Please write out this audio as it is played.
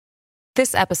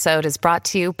This episode is brought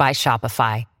to you by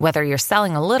Shopify. Whether you're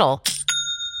selling a little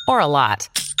or a lot,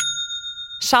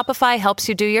 Shopify helps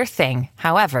you do your thing,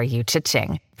 however you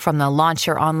cha-ching. From the launch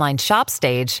your online shop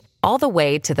stage, all the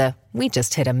way to the we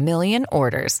just hit 1 million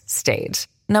orders stage.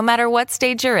 No matter what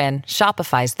stage you're in,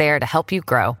 Shopify's there to help you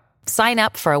grow. Sign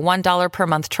up for a $1 per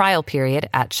month trial period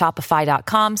at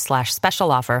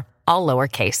shopify.com/special offer, all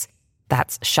lowercase.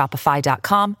 That's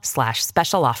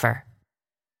shopify.com/special offer.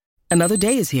 Another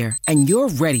day is here, and you're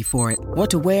ready for it. What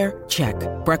to wear? Check.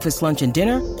 Breakfast, lunch, and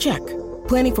dinner? Check.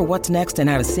 Planning for what's next and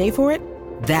how to save for it?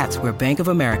 That's where Bank of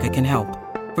America can help.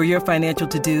 For your financial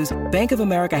to-dos, Bank of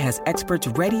America has experts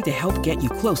ready to help get you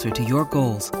closer to your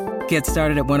goals. Get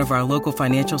started at one of our local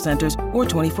financial centers or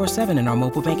 24/7 in our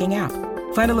mobile banking app.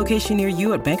 Find a location near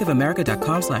you at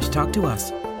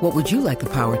bankofamerica.com/talktous. What would you like the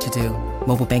power to do?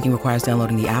 Mobile banking requires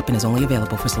downloading the app and is only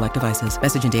available for select devices.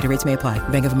 Message and data rates may apply.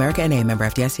 Bank of America N.A., member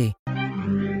FDIC.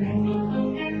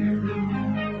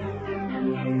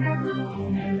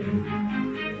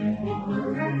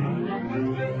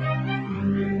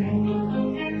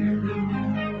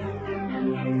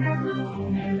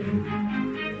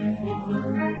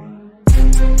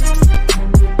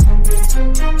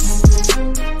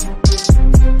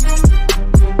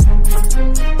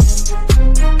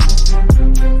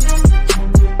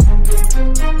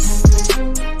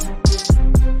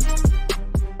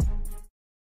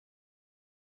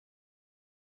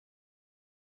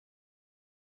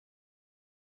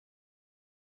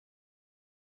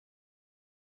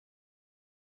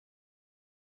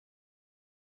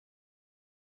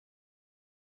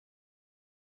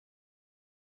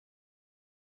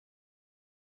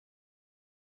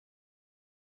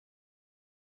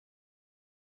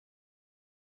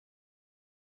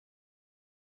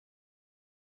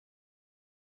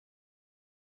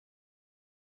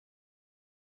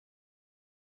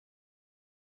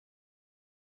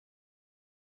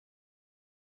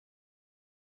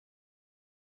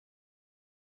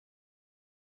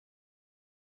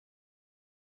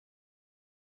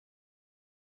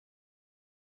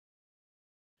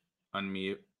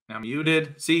 Unmute. Now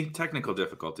muted. See, technical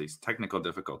difficulties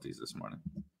this morning.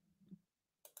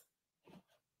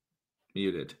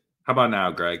 Muted. How about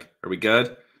now, Greg? Are we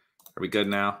good? Are we good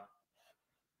now?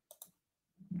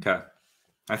 Okay.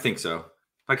 I think so.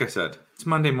 Like I said, it's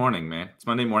Monday morning, man. It's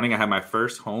Monday morning. I had my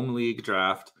first home league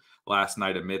draft last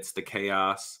night amidst the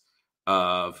chaos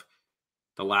of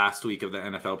the last week of the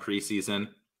NFL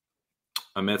preseason,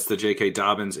 amidst the J.K.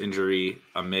 Dobbins injury,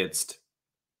 amidst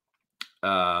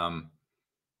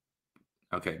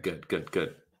okay, good.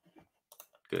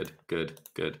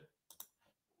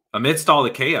 Amidst all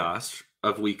the chaos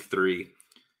of week 3.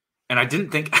 And I didn't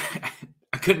think I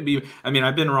couldn't be, I mean,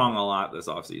 I've been wrong a lot this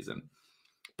offseason,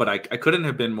 but I couldn't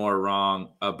have been more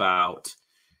wrong about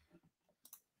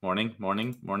morning.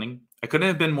 I couldn't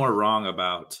have been more wrong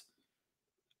about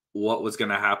what was going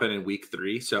to happen in week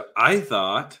 3. So I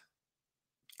thought,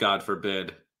 God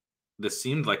forbid, this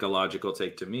seemed like a logical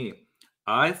take to me.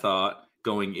 I thought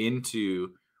going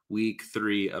into week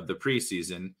 3 of the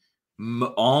preseason,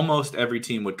 almost every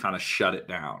team would kind of shut it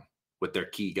down with their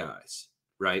key guys,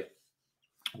 right?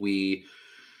 We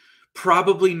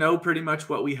probably know pretty much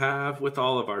what we have with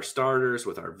all of our starters,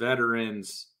 with our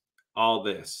veterans, all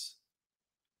this.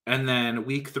 And then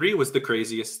week 3 was the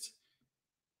craziest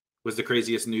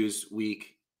news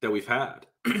week that we've had.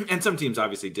 And some teams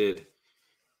obviously did,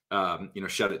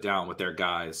 shut it down with their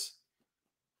guys.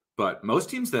 But most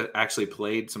teams that actually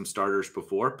played some starters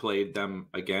before played them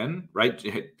again, right?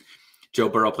 Joe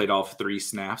Burrow played all 3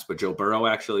 snaps, but Joe Burrow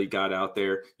actually got out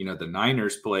there. The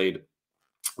Niners played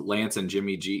Lance and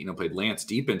Jimmy G, played Lance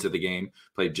deep into the game,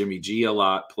 played Jimmy G a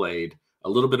lot, played a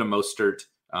little bit of Mostert,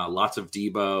 lots of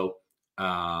Debo.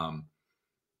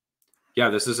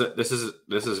 This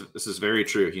is very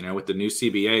true. With the new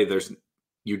CBA,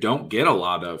 you don't get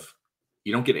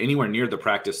anywhere near the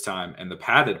practice time and the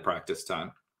padded practice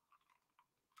time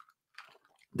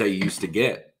that you used to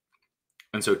get.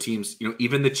 And so teams,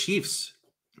 even the Chiefs,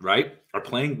 right, are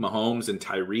playing Mahomes and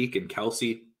Tyreek and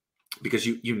Kelsey because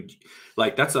you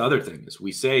like, that's the other thing is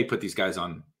we say put these guys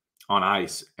on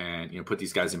ice and put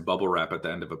these guys in bubble wrap at the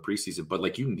end of a preseason, but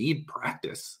like you need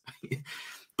practice.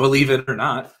 Believe it or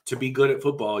not, to be good at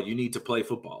football, you need to play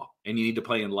football and you need to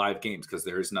play in live games because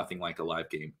there is nothing like a live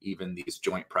game, even these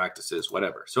joint practices,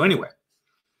 whatever. So anyway,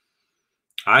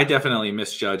 I definitely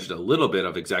misjudged a little bit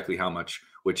of exactly how much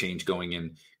would change going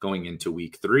into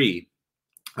week 3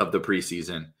 of the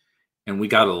preseason. And we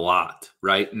got a lot,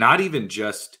 right? Not even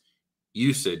just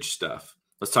usage stuff.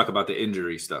 Let's talk about the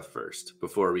injury stuff first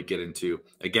before we get into,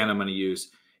 again, I'm going to use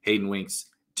Hayden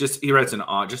Winks. He writes an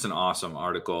awesome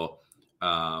article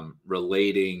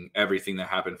relating everything that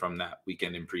happened from that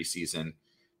weekend in preseason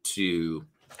to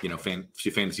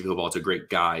fantasy football. It's a great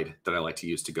guide that I like to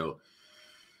use to go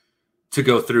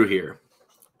through here.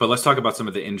 But let's talk about some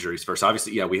of the injuries first.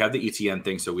 Obviously, yeah, we have the ETN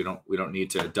thing, so we don't need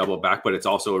to double back. But it's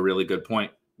also a really good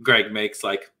point Greg makes.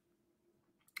 Like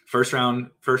first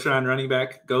round running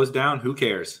back goes down. Who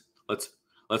cares?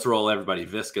 Let's roll everybody.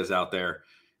 Visca's out there,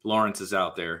 Lawrence is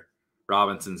out there,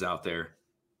 Robinson's out there.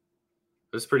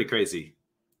 It's pretty crazy.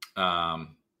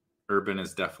 Urban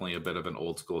is definitely a bit of an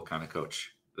old school kind of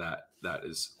coach. That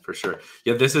is for sure.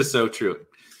 Yeah, this is so true.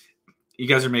 You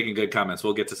guys are making good comments.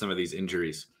 We'll get to some of these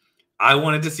injuries. I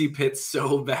wanted to see Pitts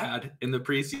so bad in the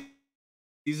preseason,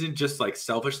 just like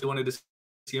selfishly wanted to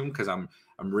see him because I'm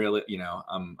really,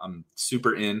 I'm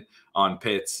super in on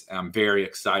Pitts. And I'm very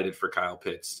excited for Kyle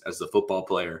Pitts as a football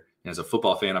player. And as a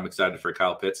football fan, I'm excited for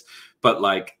Kyle Pitts. But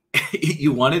like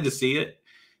you wanted to see it,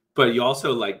 but you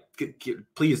also like,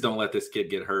 please don't let this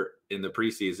kid get hurt in the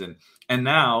preseason. And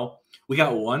now we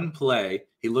got one play.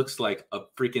 He looks like the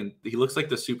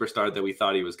superstar that we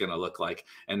thought he was going to look like.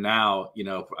 And now,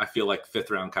 I feel like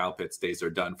 5th round Kyle Pitts days are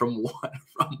done from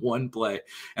one play.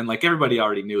 And like everybody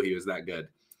already knew he was that good,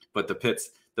 but the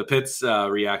Pitts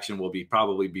reaction will be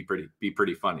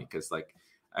pretty funny. Cause like,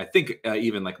 I think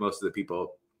even like most of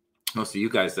you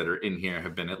guys that are in here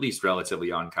have been at least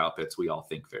relatively on Kyle Pitts. We all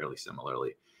think fairly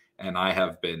similarly. And I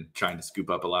have been trying to scoop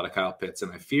up a lot of Kyle Pitts,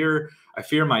 and I fear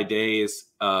my days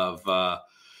of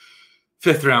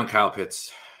 5th round Kyle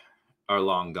Pitts are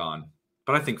long gone.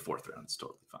 But I think 4th round is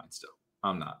totally fine still.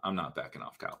 I'm not backing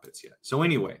off Kyle Pitts yet. So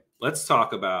anyway, let's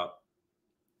talk about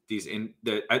these.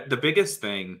 The biggest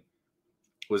thing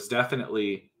was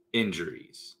definitely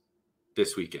injuries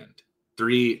this weekend.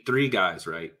 Three guys,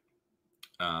 right?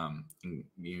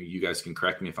 You guys can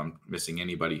correct me if I'm missing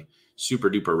anybody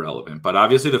super duper relevant, but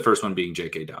obviously the first one being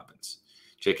J.K. Dobbins.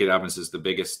 J.K. Dobbins is the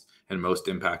biggest and most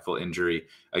impactful injury.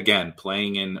 Again,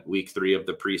 playing in week 3 of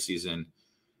the preseason,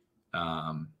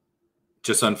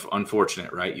 just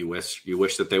unfortunate, right? You wish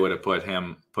that they would have put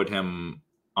him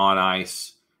on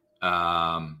ice,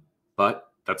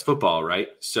 but that's football, right?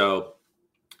 So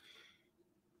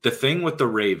the thing with the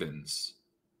Ravens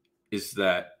is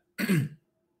that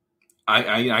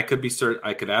I could be certain,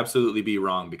 I could absolutely be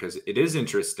wrong, because it is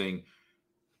interesting.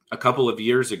 A couple of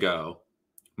years ago,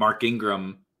 Mark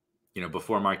Ingram,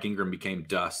 before Mark Ingram became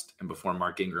dust, and before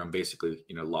Mark Ingram basically,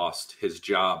 lost his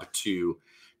job to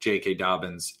J.K.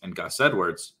 Dobbins and Gus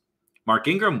Edwards, Mark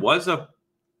Ingram was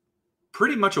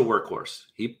pretty much a workhorse.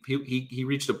 He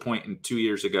reached a point in 2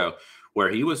 years ago where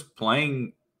he was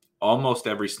playing almost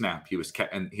every snap. He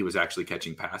was actually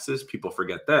catching passes. People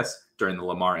forget this during the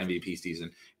Lamar MVP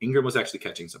season. Ingram was actually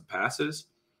catching some passes,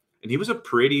 and he was a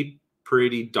pretty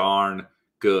darn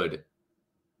good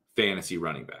fantasy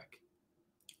running back.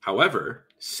 However,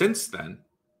 since then,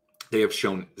 they have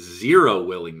shown zero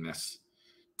willingness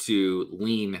to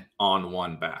lean on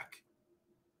one back.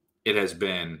 It has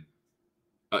been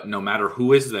no matter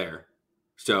who is there.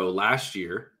 So last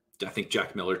year, I think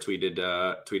Jack Miller tweeted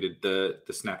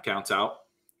the snap counts out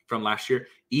from last year.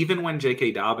 Even when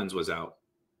J.K. Dobbins was out,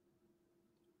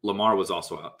 Lamar was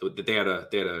also out. They had a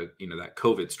that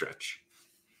COVID stretch.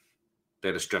 They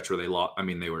had a stretch where they lost. I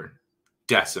mean, they were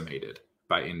decimated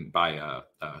by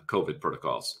COVID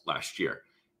protocols last year,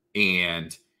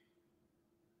 and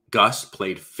Gus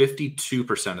played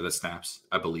 52% of the snaps,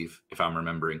 I believe, if I'm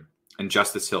remembering, and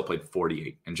Justice Hill played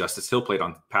 48, and Justice Hill played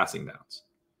on passing downs.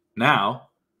 Now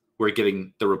we're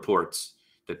getting the reports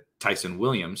that Tyson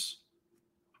Williams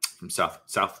from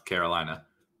South Carolina,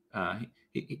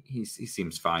 he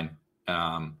seems fine.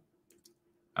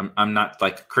 I'm not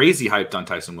like crazy hyped on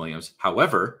Tyson Williams.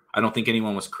 However, I don't think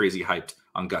anyone was crazy hyped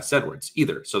on Gus Edwards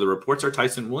either. So the reports are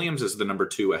Tyson Williams is the number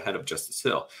 2 ahead of Justice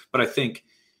Hill. But I think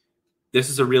this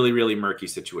is a really, really murky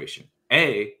situation.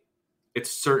 It's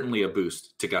certainly a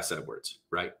boost to Gus Edwards,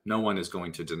 right? No one is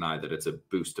going to deny that it's a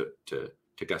boost to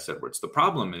Gus Edwards. The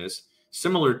problem is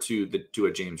similar to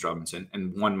a James Robinson,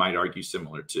 and one might argue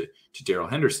similar to Darrell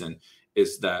Henderson,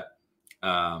 is that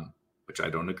which I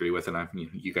don't agree with, and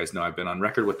you guys know I've been on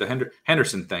record with the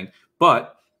Henderson thing,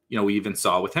 but we even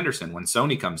saw with Henderson when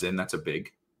Sony comes in, that's a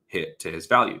big hit to his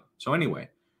value. So anyway,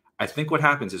 I think what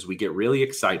happens is we get really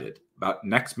excited about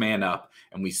next man up,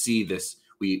 and we see this.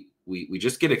 We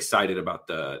just get excited about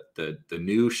the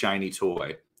new shiny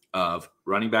toy of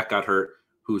running back got hurt.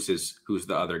 Who's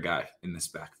the other guy in this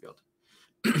backfield?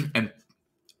 And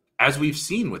as we've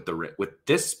seen with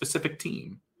this specific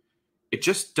team, it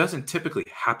just doesn't typically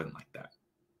happen like that,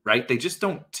 right? They just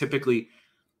don't typically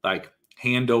like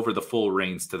hand over the full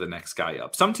reins to the next guy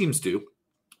up. Some teams do,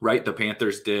 right? The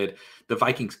Panthers did. The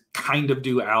Vikings kind of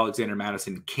do. Alexander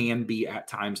Mattison can be at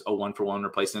times a 1-for-1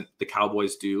 replacement. The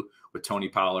Cowboys do with Tony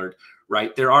Pollard,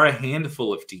 right? There are a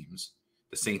handful of teams.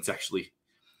 The Saints actually,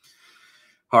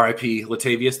 RIP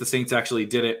Latavius, the Saints actually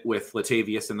did it with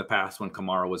Latavius in the past when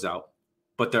Kamara was out.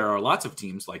 But there are lots of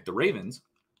teams like the Ravens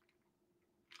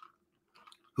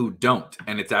who don't.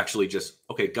 And it's actually just,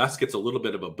 okay, Gus gets a little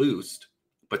bit of a boost,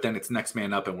 but then it's next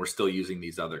man up and we're still using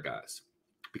these other guys.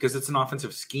 Because it's an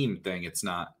offensive scheme thing. It's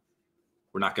not,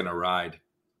 we're not going to ride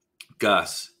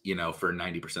Gus, for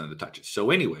 90% of the touches.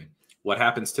 So anyway, what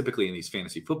happens typically in these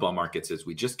fantasy football markets is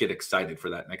we just get excited for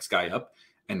that next guy up,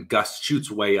 and Gus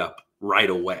shoots way up right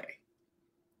away.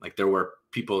 Like there were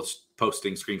people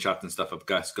posting screenshots and stuff of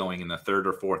Gus going in the 3rd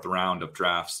or 4th round of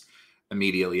drafts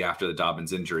immediately after the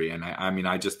Dobbins injury. And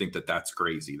I just think that that's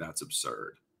crazy. That's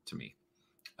absurd to me.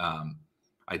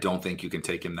 I don't think you can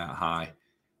take him that high.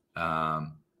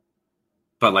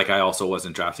 But like I also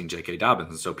wasn't drafting J.K. Dobbins,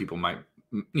 and so people might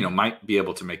be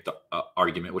able to make the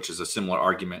argument, which is a similar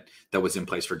argument that was in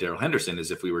place for Darrell Henderson,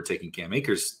 is if we were taking Cam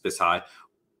Akers this high,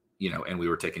 and we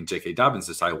were taking J.K. Dobbins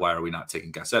this high, why are we not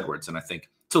taking Gus Edwards? And I think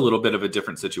it's a little bit of a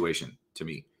different situation to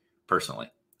me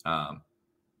personally. And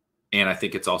I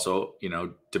think it's also,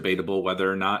 debatable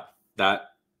whether or not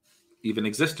that even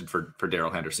existed for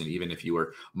Darrell Henderson, even if you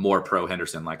were more pro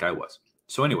Henderson like I was.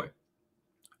 So anyway,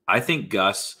 I think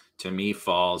Gus to me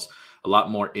falls a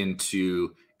lot more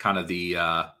into kind of the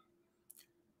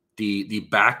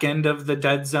back end of the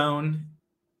dead zone,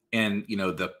 and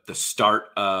the start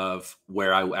of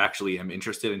where I actually am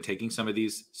interested in taking some of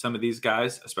these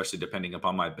guys, especially depending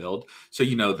upon my build. So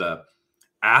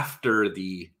after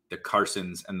the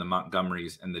Carsons and the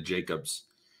Montgomerys and the Jacobs,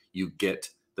 you get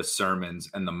the Sermons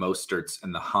and the Mosterts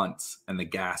and the Hunts and the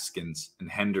Gaskins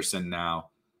and Henderson now.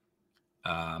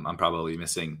 I'm probably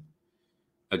missing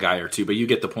a guy or two, but you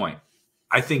get the point.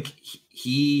 I think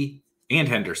he and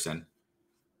Henderson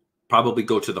probably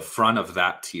go to the front of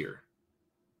that tier,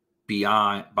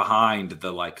 behind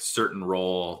the certain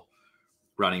role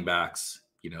running backs,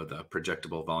 the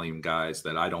projectable volume guys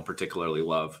that I don't particularly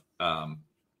love.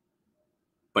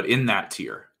 But in that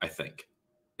tier, I think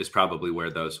is probably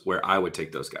where I would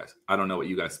take those guys. I don't know what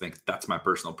you guys think. That's my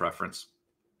personal preference.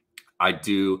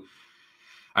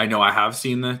 I know I have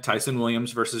seen the Tyson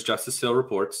Williams versus Justice Hill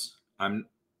reports.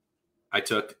 I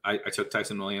took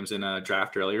Tyson Williams in a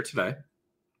draft earlier today.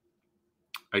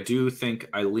 I do think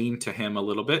I lean to him a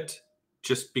little bit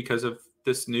just because of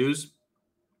this news.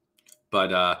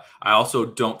 But I also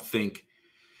don't think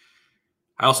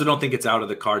it's out of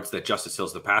the cards that Justice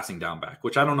Hill's the passing down back,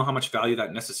 which I don't know how much value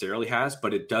that necessarily has,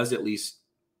 but it does at least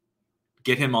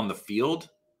get him on the field.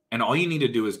 And all you need to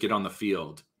do is get on the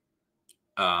field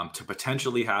to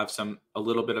potentially have a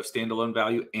little bit of standalone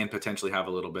value and potentially have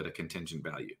a little bit of contingent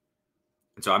value.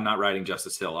 And so I'm not writing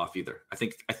Justice Hill off either. I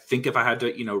think if I had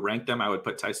to, rank them, I would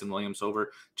put Tyson Williams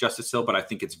over Justice Hill, but I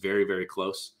think it's very, very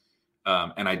close.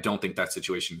 And I don't think that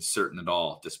situation is certain at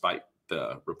all, despite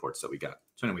the reports that we got.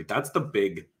 So anyway, that's the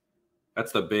big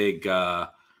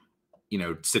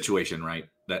situation, right?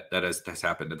 That has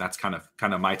happened. And that's kind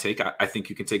of my take. I think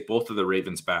you can take both of the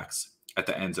Ravens backs at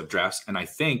the ends of drafts. And I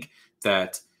think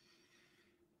that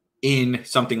in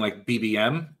something like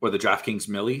BBM or the DraftKings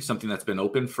Millie, something that's been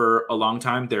open for a long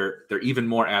time, they're even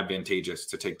more advantageous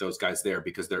to take those guys there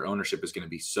because their ownership is going to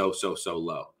be so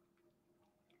low.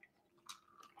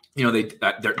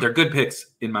 They're good picks,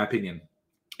 in my opinion,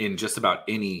 in just about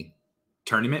any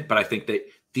tournament. But I think that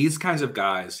these kinds of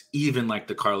guys, even like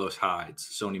the Carlos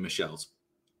Hydes, Sony Michel's,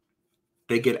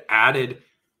 they get added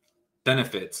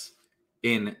benefits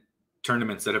in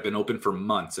tournaments that have been open for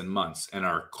months and months and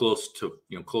are closer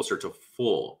to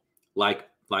full, like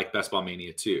Best Ball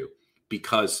Mania 2,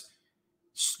 because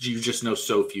you just know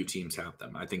so few teams have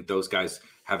them. I think those guys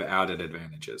have added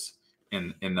advantages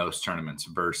in those tournaments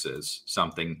versus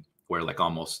something where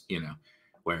almost,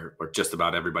 where just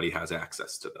about everybody has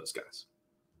access to those guys.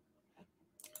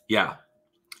 Yeah.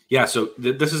 So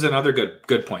this is another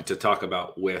good point to talk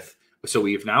about so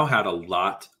we've now had a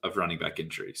lot of running back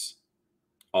injuries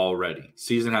already.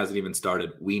 Season hasn't even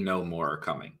started. We know more are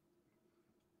coming.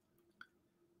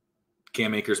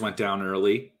 Cam Akers went down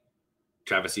early.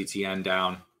 Travis Etienne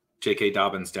down. J.K.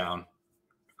 Dobbins down.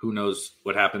 Who knows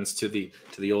what happens to the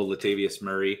old Latavius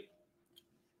Murray,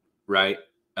 right?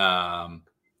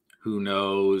 Who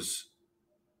knows,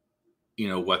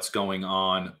 what's going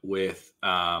on with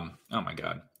oh my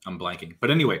God, I'm blanking.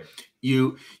 But anyway,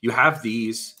 you have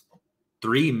these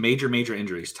three major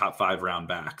injuries, top 5 round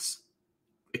backs.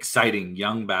 Exciting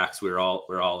young backs we're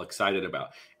all excited about.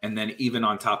 And then even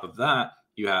on top of that,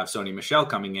 you have Sony Michel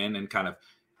coming in and kind of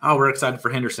oh, we're excited for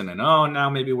Henderson, and oh, now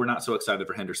maybe we're not so excited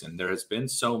for Henderson. There has been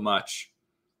so much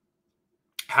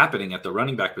happening at the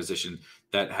running back position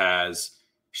that has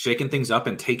shaken things up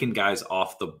and taken guys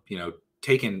off the,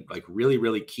 taken like really,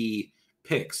 really key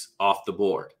picks off the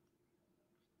board.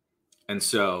 And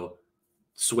so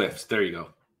Swift, there you go.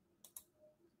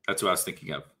 That's what I was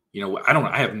thinking of.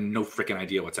 I have no freaking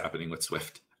idea what's happening with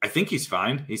Swift. I think he's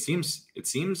fine. It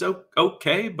seems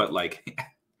okay, but like,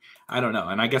 I don't know.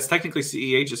 And I guess technically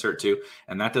CEH is hurt too.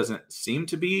 And that doesn't seem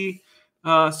to be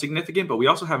significant, but we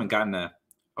also haven't gotten a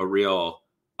real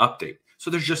update.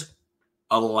 So there's just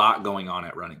a lot going on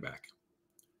at running back,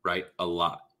 right? A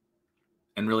lot.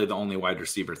 And really the only wide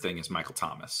receiver thing is Michael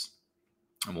Thomas.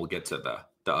 And we'll get to the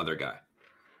other guy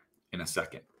in a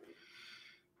second.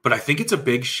 But I think it's a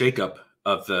big shakeup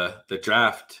of the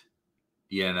draft,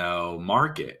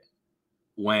 market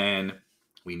when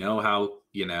we know how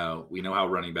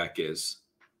running back is,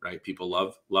 right? People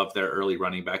love their early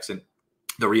running backs. And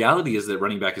the reality is that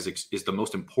running back is the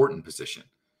most important position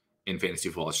in fantasy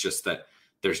football. It's just that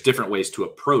there's different ways to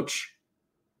approach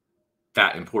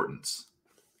that importance,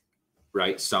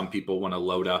 right? Some people want to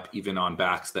load up even on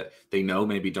backs that they know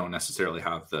maybe don't necessarily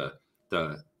have the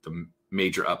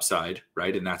major upside,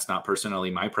 right? And that's not personally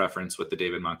my preference with the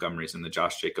David Montgomerys and the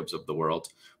Josh Jacobs of the world,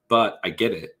 but I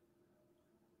get it,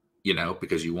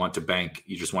 because you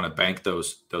just want to bank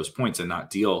those points and not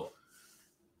deal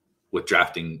with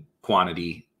drafting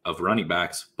quantity of running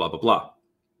backs, blah, blah, blah.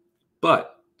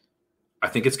 But I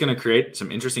think it's going to create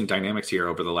some interesting dynamics here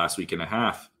over the last week and a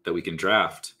half that we can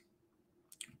draft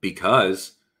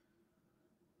because,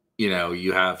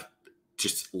 you have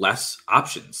just less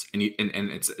options and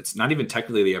it's not even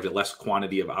technically they have a less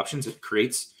quantity of options. It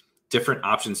creates different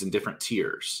options in different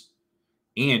tiers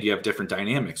and you have different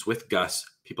dynamics with Gus.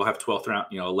 People have 12th round,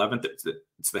 11th.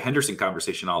 It's the Henderson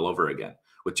conversation all over again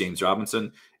with James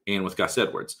Robinson and with Gus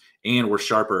Edwards. And we're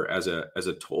sharper as a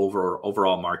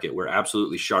overall market. We're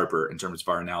absolutely sharper in terms of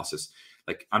our analysis.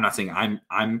 Like, I'm not saying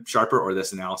I'm sharper or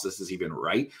this analysis is even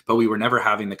right, but we were never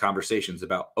having the conversations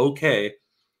about, okay,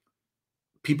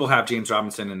 people have James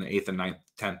Robinson in the 8th and 9th,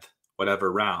 10th,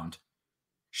 whatever round.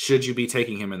 Should you be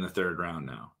taking him in the 3rd round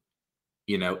now?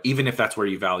 Even if that's where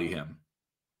you value him,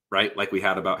 right? Like we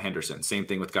had about Henderson. Same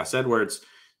thing with Gus Edwards,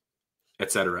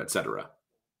 et cetera, et cetera.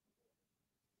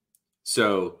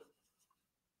 So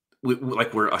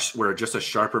we're just a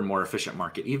sharper, more efficient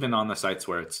market, even on the sites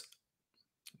where it's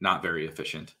not very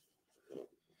efficient,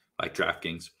 like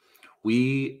DraftKings.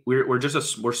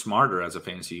 We're smarter as a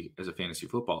fantasy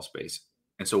football space.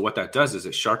 And so what that does is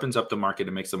it sharpens up the market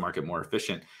and makes the market more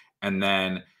efficient. And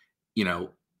then,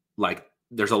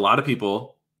 there's a lot of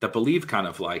people that believe kind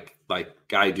of like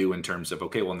I do in terms of,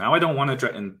 okay, well, now I don't want to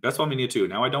draft, and Best Ball Media too.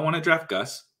 Now I don't want to draft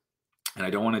Gus and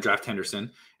I don't want to draft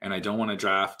Henderson and I don't want to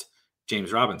draft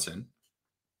James Robinson.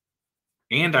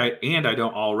 And I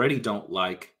don't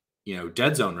like,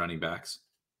 dead zone running backs.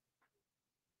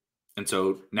 And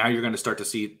so now you're going to start to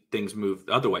see things move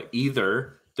the other way.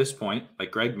 Either this point,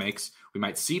 like Greg makes, we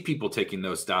might see people taking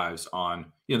those dives on,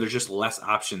 there's just less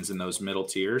options in those middle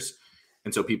tiers.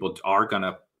 And so people are going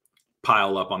to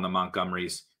pile up on the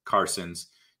Montgomerys, Carsons,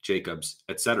 Jacobs,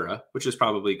 et cetera, which is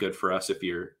probably good for us if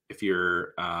you're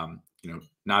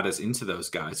not as into those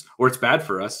guys, or it's bad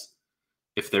for us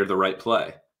if they're the right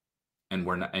play and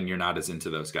you're not as into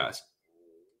those guys.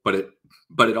 But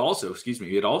it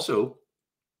also,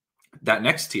 that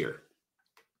next tier,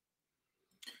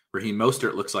 Raheem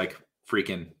Mostert looks like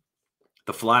freaking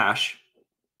the Flash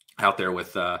out there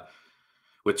with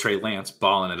Trey Lance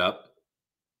balling it up.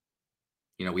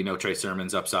 We know Trey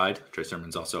Sermon's upside. Trey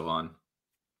Sermon's also on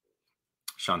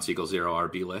Sean Siegel's 0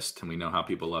 RB list, and we know how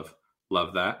people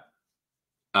love that.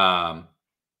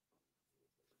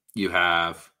 You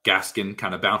have Gaskin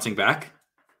kind of bouncing back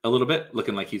a little bit,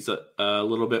 looking like he's a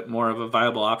little bit more of a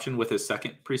viable option with his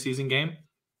second preseason game.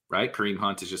 Right? Kareem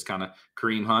Hunt is just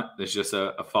Kareem Hunt. There's just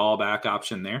a fallback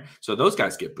option there. So those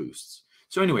guys get boosts.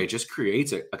 So anyway, it just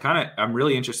creates a kind of, I'm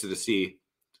really interested to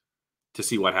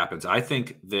see what happens. I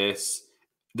think this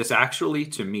actually,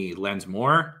 to me, lends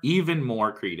even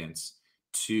more credence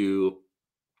to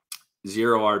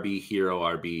 0 RB, hero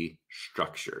RB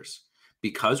structures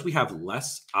because we have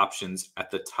less options at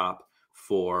the top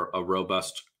for a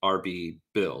robust RB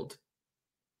build.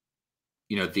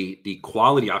 The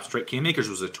quality option, right? Cam Akers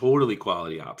was a totally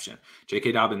quality option.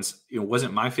 J.K. Dobbins,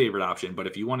 wasn't my favorite option, but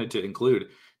if you wanted to include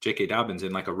J.K. Dobbins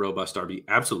in like a robust RB,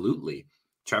 absolutely.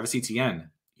 Travis Etienne,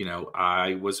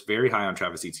 I was very high on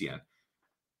Travis Etienne.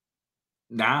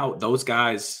 Now those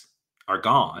guys are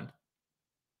gone,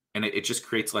 and it just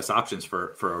creates less options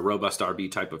for a robust RB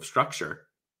type of structure.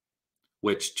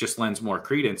 which just lends more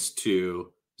credence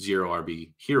to zero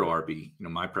RB, hero RB.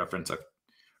 My preference, I've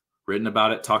written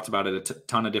about it, talked about it a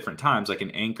ton of different times, like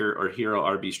an anchor or hero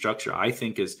RB structure, I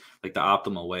think is like the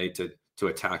optimal way to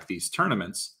attack these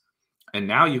tournaments. And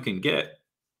now you can get,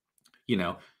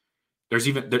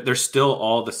 there's still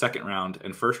all the second round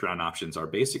and first round options are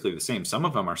basically the same. Some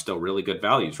of them are still really good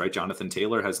values, right? Jonathan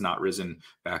Taylor has not risen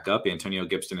back up. Antonio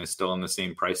Gibson is still in the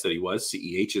same price that he was.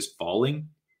 CEH is falling.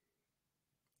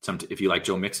 If you like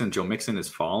Joe Mixon is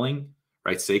falling,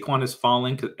 right? Saquon is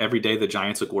falling because every day the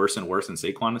Giants look worse and worse and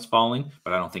Saquon is falling,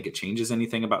 but I don't think it changes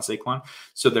anything about Saquon.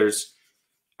 So there's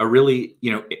a really,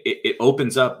 it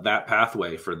opens up that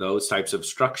pathway for those types of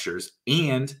structures,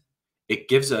 and it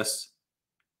gives us,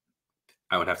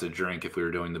 I would have to drink if we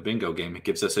were doing the bingo game. It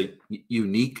gives us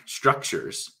unique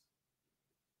structures.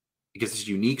 It gives us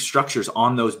unique structures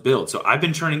on those builds. So I've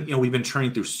been we've been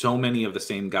churning through so many of the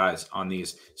same guys on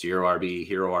these zero RB,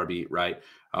 hero RB, right?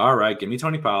 All right, give me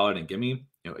Tony Pollard and give me,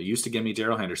 it used to give me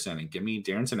Darrell Henderson and give me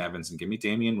Darrington Evans and give me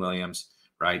Damian Williams,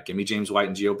 right? Give me James White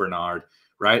and Gio Bernard,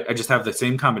 right? I just have the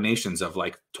same combinations of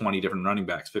like 20 different running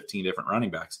backs, 15 different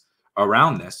running backs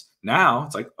around this. Now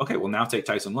it's like, okay, well, now take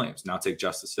Tyson Williams. Now take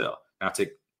Justice Hill. Now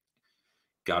take,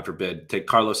 God forbid, take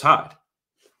Carlos Hyde.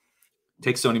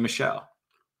 Take Sony Michel.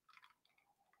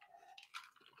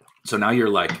 So now you're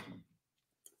like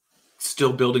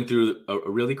still building through a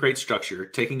really great structure,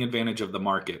 taking advantage of the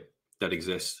market that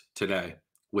exists today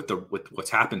with what's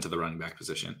happened to the running back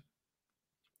position,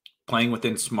 playing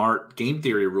within smart game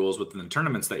theory rules within the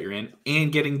tournaments that you're in,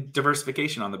 and getting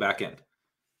diversification on the back end.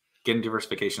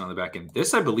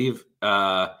 This, I believe,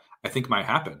 I think might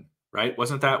happen, right?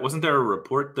 Wasn't there a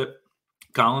report that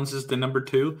Collins is the number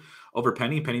 2 over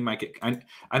Penny? Penny might get,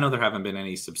 I know there haven't been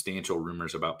any substantial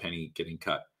rumors about Penny getting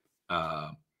cut,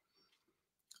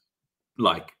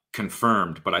 like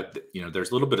confirmed, but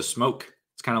there's a little bit of smoke.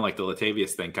 It's kind of like the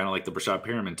Latavius thing, kind of like the Brashad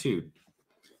Perriman too,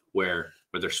 where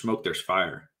there's smoke, there's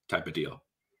fire type of deal.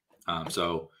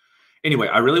 So anyway,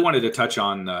 I really wanted to touch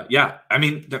on,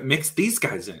 that mix these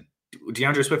guys in.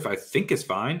 DeAndre Swift, I think, is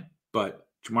fine, but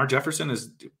Jamar Jefferson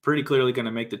is pretty clearly going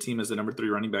to make the team as the number 3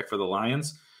 running back for the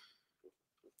Lions.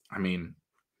 I mean,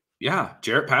 yeah,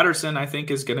 Jarrett Patterson, I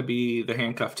think, is going to be the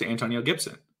handcuff to Antonio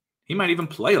Gibson. He might even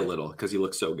play a little because he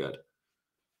looks so good.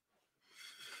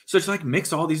 So it's like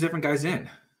mix all these different guys in.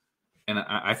 And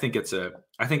I think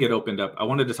it opened up. I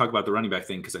wanted to talk about the running back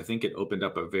thing because I think it opened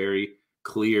up a very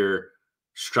clear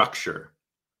structure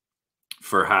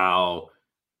for how,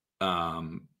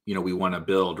 we want to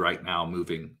build right now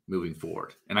moving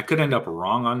forward. And I could end up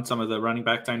wrong on some of the running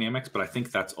back dynamics, but I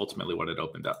think that's ultimately what it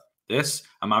opened up.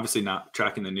 I'm obviously not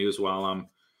tracking the news while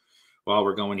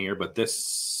we're going here, but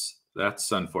that's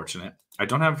unfortunate. I've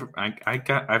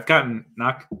gotten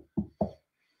knock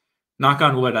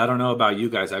on wood. I don't know about you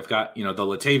guys. I've got, the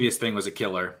Latavius thing was a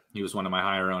killer. He was one of my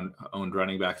higher owned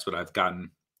running backs, but I've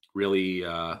gotten really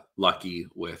lucky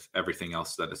with everything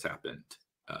else that has happened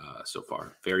so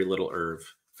far. Very little Irv,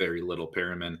 very little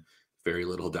Perriman, very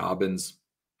little Dobbins.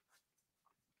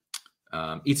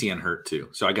 ETN hurt too.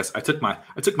 So I guess I took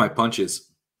my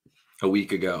punches a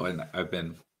week ago, and I've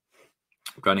been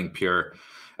running pure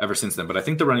ever since then. But I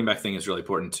think the running back thing is really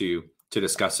important to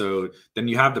discuss. So then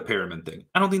you have the Perriman thing.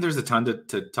 I don't think there's a ton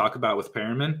to talk about with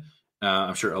Perriman.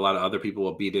 I'm sure a lot of other people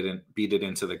will beat it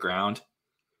into the ground.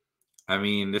 I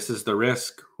mean, this is the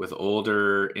risk with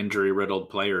older, injury-riddled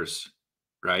players,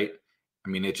 right? I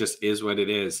mean, it just is what it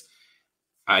is.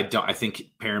 I think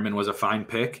Perriman was a fine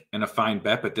pick and a fine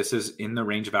bet, but this is in the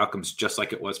range of outcomes, just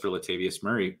like it was for Latavius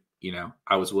Murray.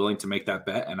 I was willing to make that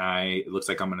bet, and it looks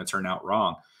like I'm going to turn out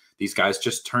wrong. These guys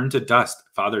just turn to dust.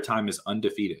 Father Time is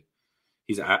undefeated.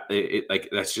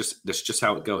 That's just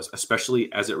how it goes,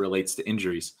 especially as it relates to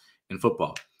injuries in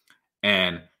football.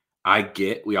 And I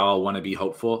get we all want to be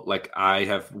hopeful. Like I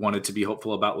have wanted to be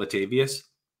hopeful about Latavius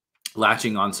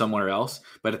latching on somewhere else,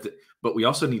 but we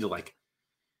also need to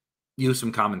use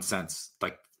some common sense.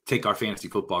 Like take our fantasy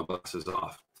football glasses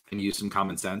off and use some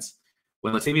common sense.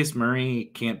 When Latavius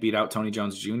Murray can't beat out Tony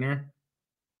Jones Jr.,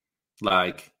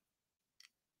 like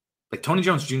Tony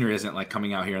Jones Jr. isn't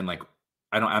coming out here and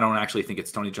I don't actually think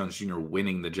it's Tony Jones Jr.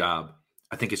 winning the job.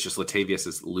 I think it's just Latavius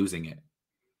is losing it.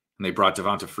 And they brought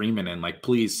Devonta Freeman in,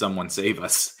 please someone save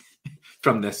us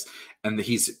from this. And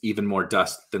he's even more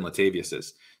dust than Latavius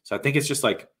is. So I think it's just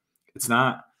it's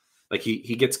not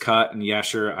he gets cut, and yeah,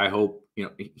 sure. I hope,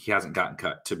 he hasn't gotten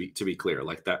cut to be clear.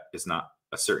 That is not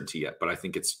a certainty yet, but I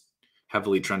think it's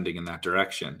heavily trending in that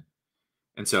direction.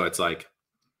 And so it's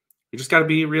you just got to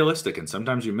be realistic, and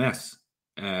sometimes you miss.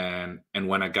 And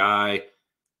when a guy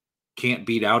can't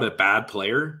beat out a bad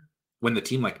player when the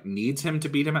team like needs him to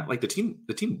beat him at like the team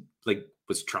like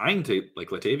was trying to like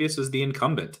Latavius is the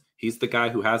incumbent. He's the guy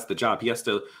who has the job. He has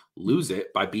to lose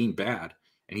it by being bad,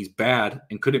 and he's bad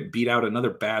and couldn't beat out another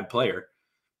bad player.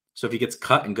 So if he gets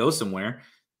cut and goes somewhere,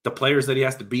 the players that he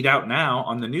has to beat out now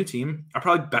on the new team are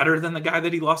probably better than the guy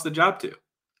that he lost the job to.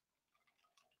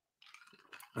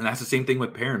 And that's the same thing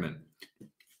with Perriman.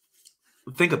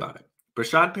 Think about it.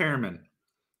 Brashad Perriman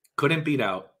couldn't beat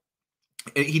out.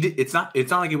 It's not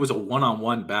like it was a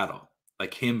one-on-one battle,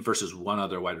 like him versus one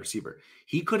other wide receiver.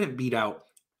 He couldn't beat out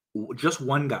just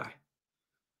one guy,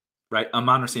 right?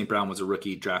 Amon-Ra St. Brown was a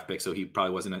rookie draft pick, so he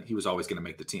probably wasn't. He was always going to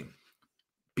make the team.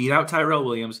 Beat out Tyrell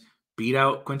Williams, beat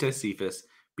out Quintez Cephas,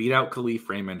 beat out Khalif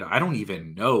Raymond. I don't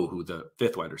even know who the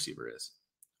fifth wide receiver is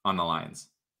on the Lions.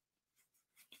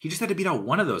 He just had to beat out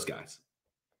one of those guys.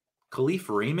 Khalif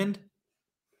Raymond?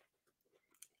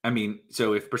 I mean,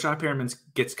 so if Brashad Perriman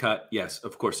gets cut, yes,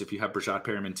 of course, if you have Brashad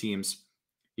Perriman teams,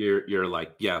 you're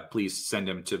like, yeah, please send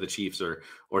him to the Chiefs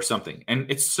or something. And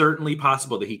it's certainly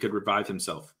possible that he could revive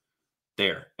himself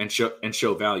there and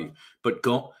show value. But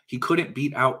he couldn't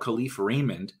beat out Khalif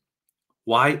Raymond.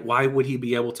 Why would he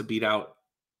be able to beat out,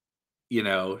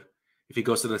 if he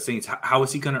goes to the Saints? How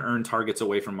is he going to earn targets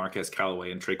away from Marquez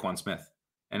Callaway and Traquan Smith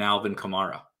and Alvin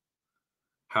Kamara?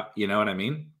 You know what I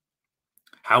mean?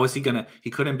 How is he gonna? He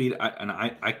couldn't beat.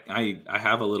 I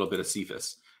have a little bit of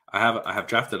Cephas. I have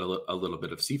drafted a little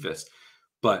bit of Cephas,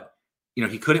 but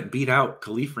he couldn't beat out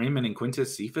Khalif Raymond and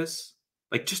Quintez Cephas,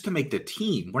 like just to make the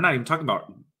team. We're not even talking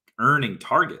about earning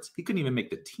targets. He couldn't even make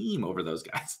the team over those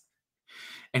guys,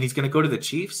 and he's going to go to the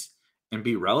Chiefs and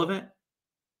be relevant.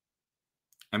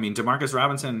 I mean, Demarcus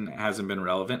Robinson hasn't been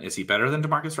relevant. Is he better than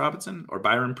Demarcus Robinson or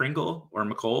Byron Pringle or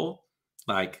McCole?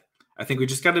 Like, I think we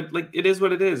just got to, like, it is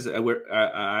what it is.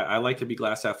 I like to be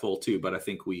glass half full too, but I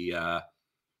think we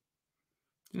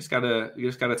just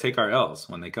gotta take our L's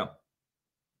when they come.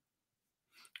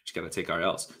 Just gotta take our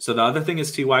L's. So the other thing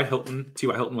is T.Y. Hilton.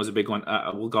 T.Y. Hilton was a big one.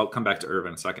 We'll come back to Irv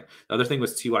in a second. The other thing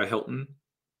was T.Y. Hilton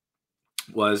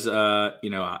was,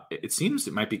 it seems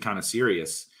it might be kind of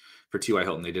serious for T.Y.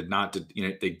 Hilton. They did not,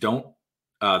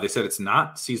 they said it's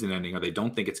not season ending, or they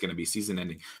don't think it's going to be season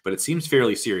ending, but it seems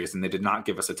fairly serious, and they did not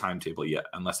give us a timetable yet,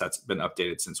 unless that's been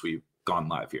updated since we've gone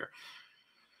live here.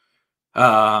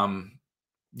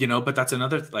 But that's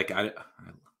another, like, I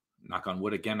knock on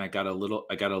wood again. I got a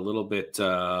little bit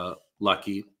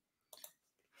lucky.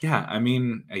 Yeah, I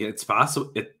mean, it's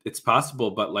possible. It's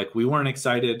possible, but like we weren't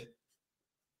excited.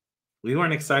 We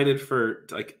weren't excited for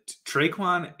like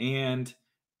Traquan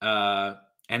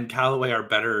and Callaway are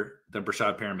better than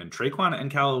Brashad Perriman. Traquan and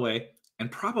Callaway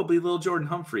and probably Lil Jordan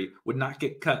Humphrey would not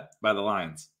get cut by the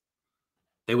Lions.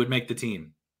 They would make the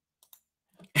team.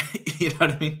 You know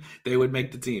what I mean? They would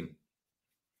make the team.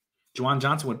 Juwan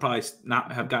Johnson would probably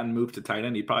not have gotten moved to tight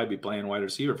end. He'd probably be playing wide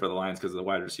receiver for the Lions because the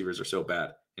wide receivers are so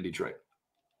bad in Detroit.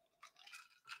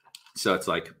 So it's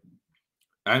like,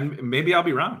 and maybe I'll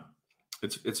be wrong.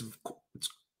 It's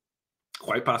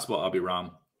quite possible I'll be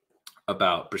wrong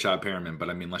about Brashad Perriman, but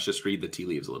I mean, let's just read the tea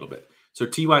leaves a little bit. So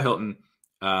T.Y. Hilton,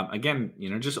 again,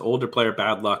 just older player,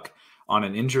 bad luck on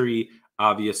an injury,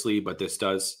 obviously, but this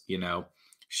does,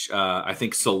 I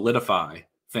think solidify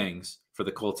things for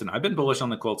the Colts. And I've been bullish on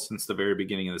the Colts since the very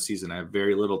beginning of the season. I have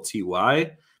very little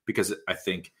T.Y. because I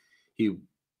think he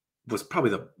was probably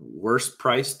the worst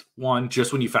priced one,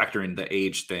 just when you factor in the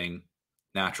age thing,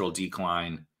 natural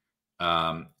decline,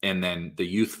 and then the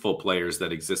youthful players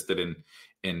that existed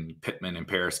in Pittman and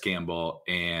Paris Campbell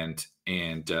and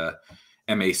MAC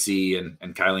and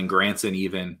Kylan Granson,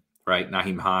 even, right?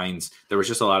 Naheem Hines. There was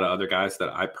just a lot of other guys that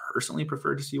I personally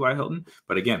preferred to T.Y. Hilton.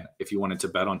 But again, if you wanted to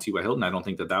bet on T.Y. Hilton, I don't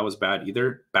think that was bad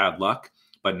either. Bad luck.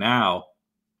 But now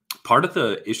part of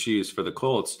the issues for the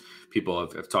Colts, people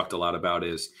have talked a lot about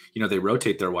is, they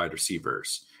rotate their wide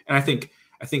receivers. And I think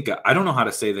I don't know how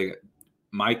to say the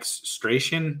Mike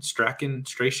Strachan,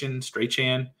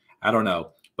 I don't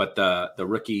know. But the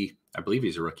rookie, I believe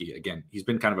he's a rookie. Again, he's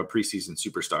been kind of a preseason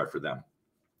superstar for them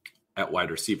at wide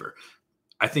receiver.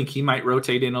 I think he might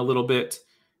rotate in a little bit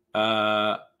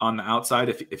on the outside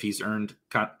if he's earned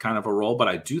kind of a role. But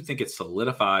I do think it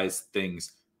solidifies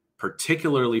things,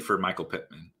 particularly for Michael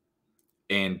Pittman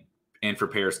and for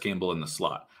Paris Campbell in the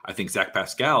slot. I think Zach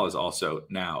Pascal is also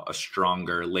now a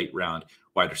stronger late round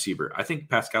wide receiver. I think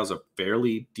Pascal's a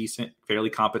fairly decent,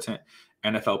 fairly competent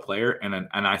NFL player. And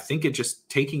I think it just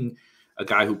taking a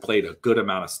guy who played a good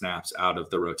amount of snaps out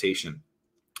of the rotation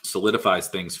solidifies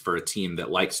things for a team that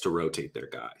likes to rotate their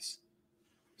guys.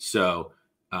 So,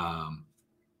 I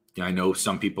know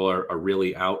some people are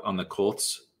really out on the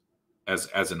Colts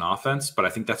as an offense, but I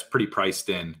think that's pretty priced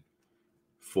in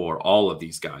for all of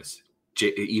these guys.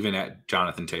 even at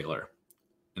Jonathan Taylor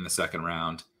in the second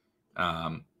round.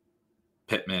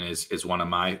 Pittman is one of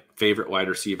my favorite wide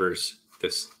receivers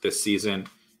this season.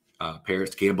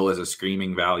 Paris Campbell is a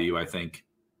screaming value, I think.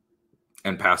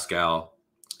 And Pascal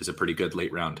is a pretty good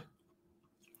late round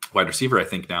wide receiver, I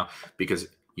think, now, because,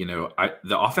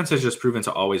 the offense has just proven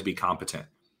to always be competent.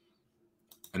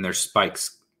 And there's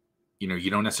spikes, you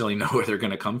don't necessarily know where they're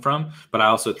going to come from. But I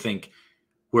also think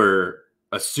we're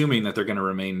assuming that they're going to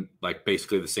remain like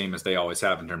basically the same as they always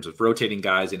have in terms of rotating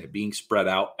guys and it being spread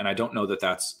out. And I don't know that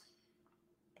that's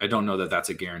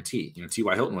a guarantee.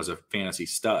 T.Y. Hilton was a fantasy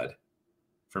stud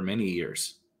for many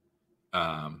years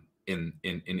in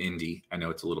Indy. I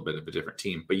know it's a little bit of a different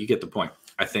team, but you get the point.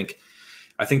 I think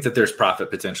that there's profit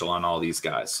potential on all these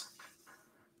guys,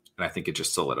 and I think it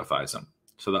just solidifies them.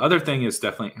 So the other thing is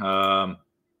definitely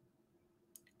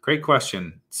great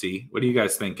question. C, what are you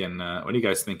guys thinking?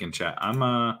 Chat?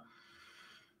 I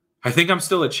think I'm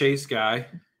still a Chase guy,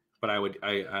 but I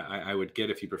would get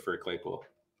if you prefer Claypool.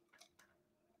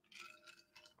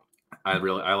 I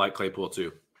like Claypool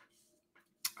too.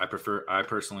 I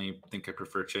personally think I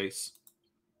prefer Chase.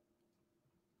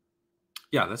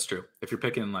 Yeah, that's true. If you're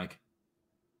picking like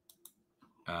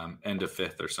end of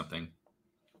fifth or something,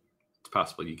 it's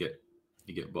possible you get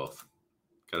both.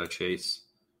 Got a Chase.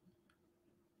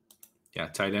 Yeah,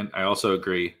 tight end. I also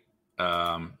agree.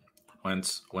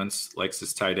 Wentz likes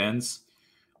his tight ends.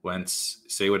 Wentz,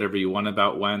 say whatever you want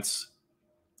about Wentz.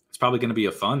 It's probably going to be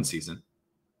a fun season.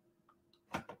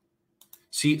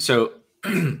 See, so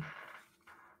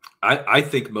I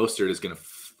think Mostert is going to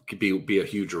be a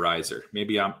huge riser.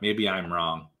 Maybe I'm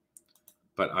wrong,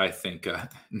 but I think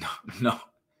no,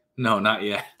 not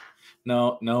yet.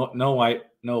 No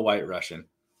white Russian,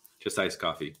 just iced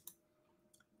coffee.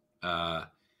 I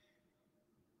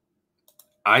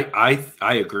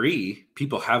agree.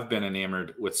 People have been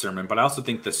enamored with Sermon, but I also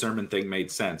think the Sermon thing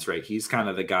made sense, right? He's kind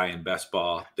of the guy in best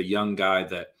ball, the young guy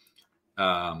that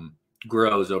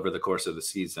grows over the course of the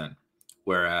season,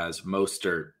 whereas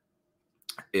Mostert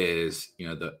is,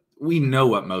 we know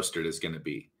what Mostert is going to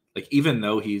be. Like, even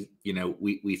though he's,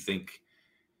 we think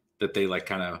that they like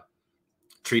kind of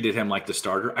treated him like the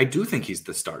starter. I do think he's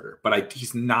the starter, but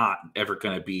he's not ever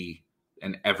going to be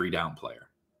an every down player.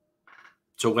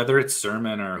 So whether it's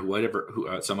Sermon or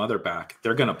whatever, some other back,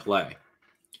 they're going to play.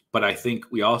 But I think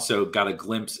we also got a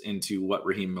glimpse into what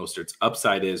Raheem Mostert's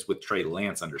upside is with Trey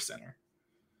Lance under center.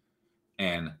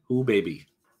 And ooh, baby.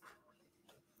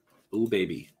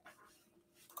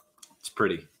 It's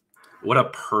pretty. What a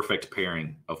perfect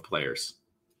pairing of players.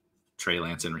 Trey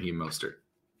Lance and Raheem Mostert.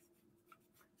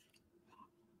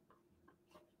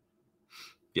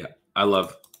 Yeah, I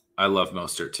love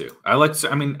Mostert too. I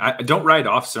don't write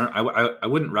off Sermon. I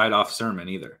wouldn't write off Sermon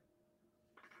either.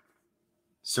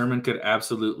 Sermon could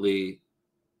absolutely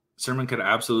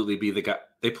be the guy.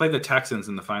 They play the Texans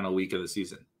in the final week of the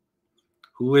season.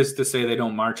 Who is to say they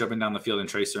don't march up and down the field and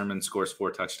Trey Sermon scores 4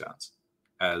 touchdowns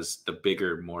as the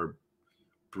bigger, more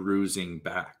bruising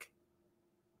back?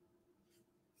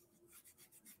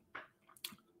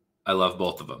 I love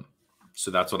both of them. So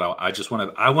that's what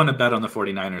I want to bet on the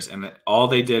 49ers. And all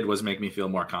they did was make me feel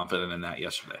more confident in that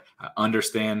yesterday. I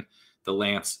understand the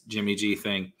Lance Jimmy G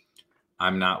thing.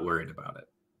 I'm not worried about it.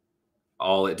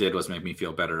 All it did was make me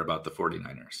feel better about the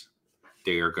 49ers.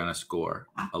 They are going to score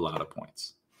a lot of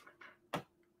points.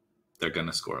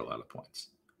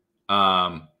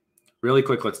 Really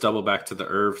quick, let's double back to the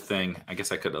Irv thing. I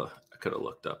guess I could have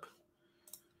looked up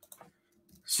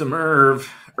some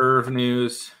Irv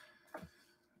news.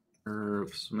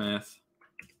 Irv Smith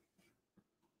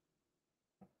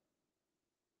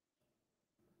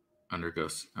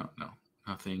undergoes. Oh no,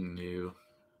 nothing new.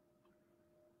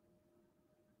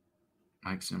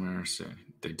 Mike Zimmer said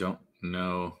they don't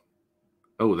know.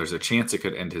 Oh, there's a chance it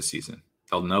could end his season.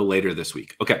 They'll know later this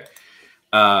week. Okay.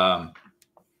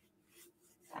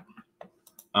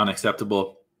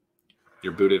 Unacceptable.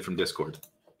 You're booted from Discord.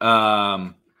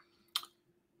 The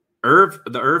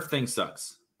Irv thing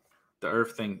sucks. The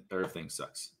Irv thing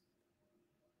sucks.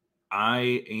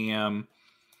 I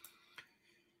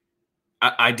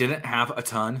didn't have a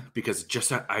ton because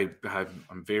just I'm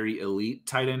very elite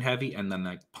tight end heavy and then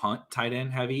like punt tight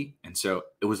end heavy. And so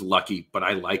it was lucky, but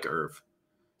I like Irv.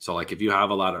 So like if you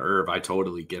have a lot of Irv, I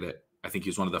totally get it. I think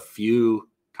he's one of the few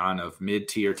kind of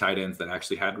mid-tier tight ends that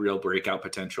actually had real breakout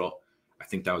potential. I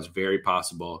think that was very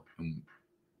possible. And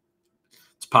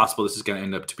it's possible this is going to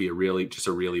end up to be a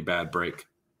really bad break.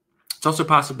 It's also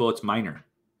possible it's minor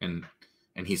and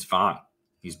he's fine.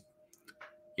 He's,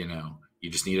 you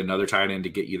just need another tight end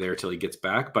to get you there till he gets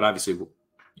back. But obviously,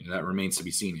 that remains to be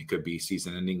seen. It could be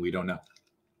season ending. We don't know.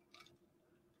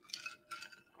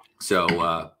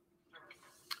 So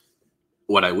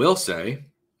what I will say,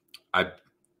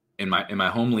 in my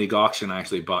home league auction, I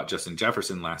actually bought Justin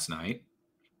Jefferson last night.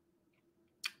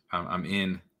 I'm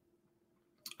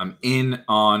in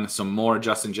on some more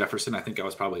Justin Jefferson. I think I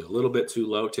was probably a little bit too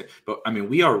low but I mean,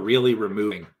 we are really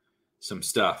removing some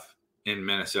stuff in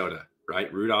Minnesota,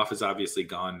 right? Rudolph is obviously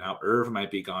gone. Now Irv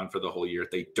might be gone for the whole year.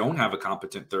 They don't have a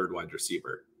competent third wide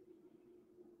receiver.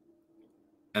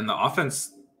 And the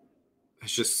offense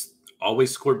has just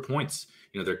always scored points.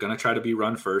 They're going to try to be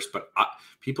run first, but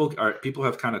people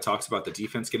have kind of talked about the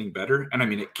defense getting better. And I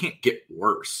mean, it can't get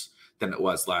worse than it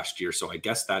was last year. So I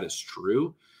guess that is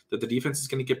true, that the defense is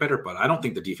going to get better, but I don't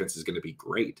think the defense is going to be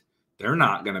great. They're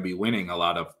not going to be winning a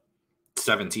lot of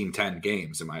 17-10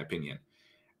 games, in my opinion.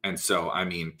 And so, I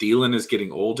mean, Thielen is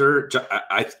getting older.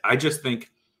 I just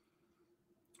think,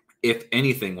 if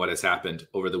anything, what has happened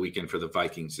over the weekend for the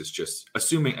Vikings is just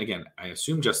assuming, again, I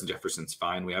assume Justin Jefferson's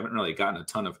fine. We haven't really gotten a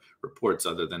ton of reports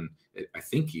other than I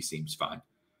think he seems fine.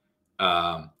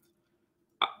 I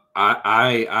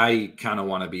kind of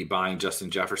want to be buying Justin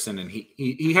Jefferson, and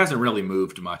he hasn't really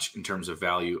moved much in terms of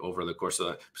value over the course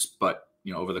of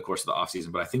over the course of the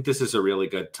offseason. But I think this is a really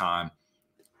good time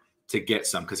to get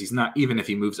some, because he's not, even if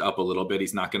he moves up a little bit,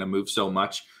 he's not going to move so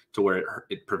much to where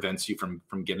it prevents you from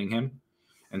getting him.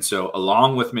 And so,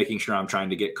 along with making sure I'm trying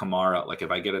to get Kamara, like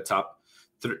if I get a top,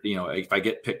 if I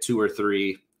get pick 2 or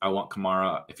 3, I want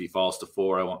Kamara. If he falls to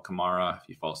 4, I want Kamara. If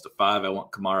he falls to 5, I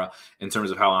want Kamara. In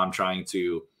terms of how I'm trying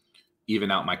to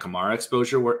even out my Kamara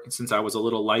exposure, where since I was a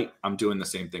little light, I'm doing the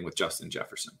same thing with Justin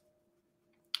Jefferson.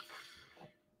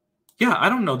 Yeah, I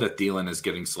don't know that Thielen is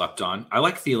getting slept on. I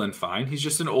like Thielen fine. He's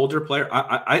just an older player.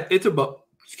 It's a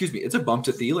bump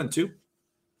to Thielen too.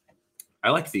 I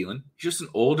like Thielen. He's just an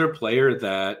older player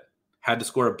that had to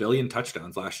score 1 billion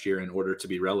touchdowns last year in order to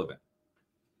be relevant.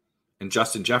 And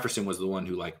Justin Jefferson was the one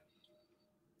who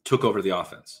took over the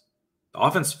offense. The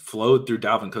offense flowed through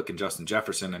Dalvin Cook and Justin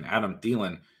Jefferson, and Adam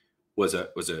Thielen was a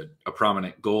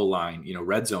prominent goal line,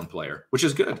 red zone player, which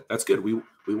is good. That's good.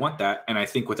 We want that. And I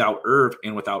think without Irv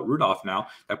and without Rudolph now,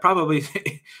 that probably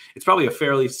it's probably a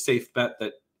fairly safe bet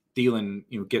that Thielen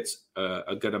gets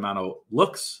a good amount of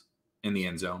looks in the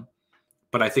end zone.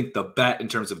 But I think the bet in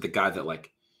terms of the guy that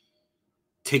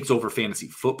takes over fantasy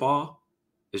football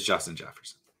is Justin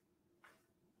Jefferson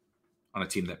on a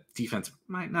team that defense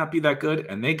might not be that good,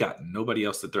 and they got nobody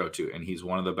else to throw to, and he's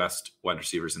one of the best wide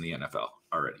receivers in the NFL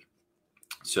already.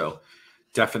 So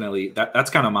definitely that's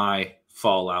kind of my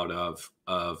fallout of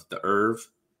the Irv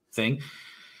thing.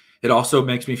 It also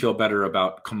makes me feel better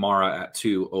about Kamara at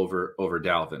 2 over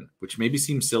Dalvin, which maybe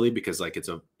seems silly because it's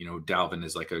Dalvin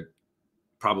is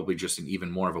probably just an even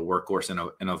more of a workhorse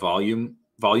in a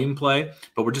volume play,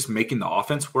 but we're just making the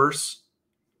offense worse.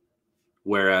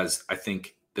 Whereas I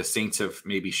think the Saints have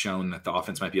maybe shown that the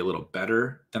offense might be a little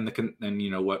better than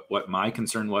what my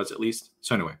concern was, at least.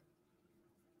 So anyway,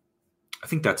 I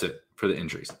think that's it for the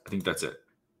injuries. I think that's it.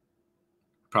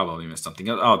 Probably missed something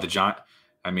else. Oh, the Giant.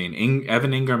 I mean,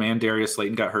 Evan Ingram and Darius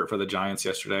Slayton got hurt for the Giants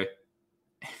yesterday.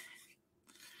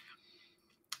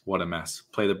 What a mess.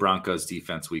 Play the Broncos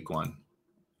defense week 1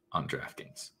 on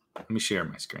DraftKings. Let me share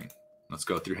my screen. Let's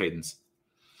go through Hayden's.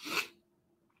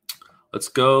 Let's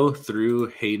go through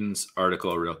Hayden's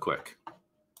article real quick.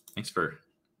 Thanks for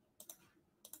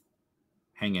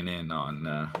hanging in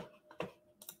on.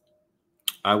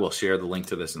 I will share the link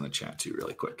to this in the chat too,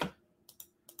 really quick,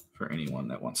 for anyone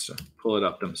that wants to pull it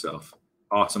up themselves.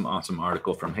 Awesome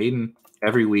article from Hayden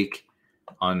every week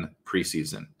on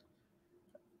preseason.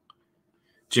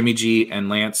 Jimmy G and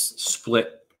Lance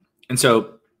split, and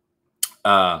so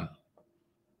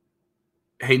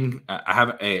Hayden, I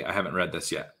haven't read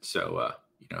this yet, so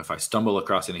if I stumble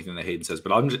across anything that Hayden says,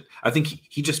 but I think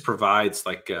he just provides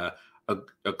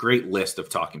a great list of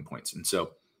talking points. And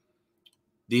so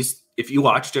if you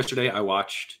watched yesterday, I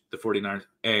watched the 49ers.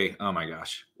 Oh my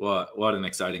gosh, what an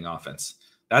exciting offense.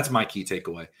 That's my key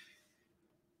takeaway.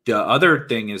 The other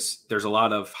thing is there's a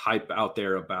lot of hype out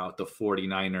there about the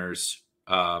 49ers,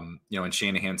 and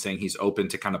Shanahan saying he's open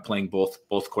to kind of playing both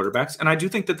quarterbacks. And I do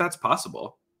think that that's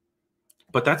possible.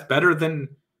 But that's better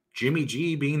than Jimmy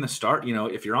G being the start.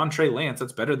 If you're on Trey Lance,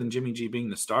 that's better than Jimmy G being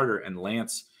the starter and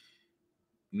Lance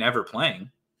never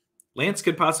playing. Lance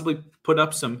could possibly put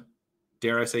up some,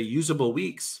 dare I say, usable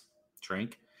weeks,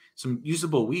 some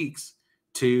usable weeks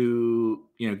to,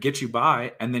 get you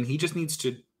by. And then he just needs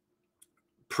to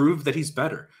prove that he's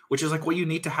better, which is what you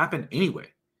need to happen anyway.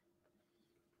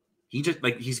 He just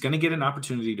he's going to get an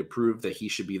opportunity to prove that he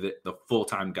should be the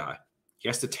full-time guy. He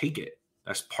has to take it.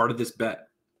 That's part of this bet.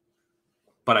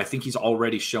 But I think he's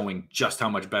already showing just how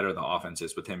much better the offense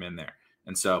is with him in there.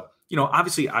 And so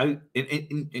obviously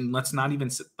and let's not even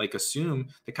like assume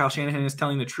that Kyle Shanahan is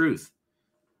telling the truth.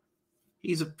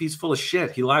 He's full of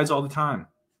shit. He lies all the time.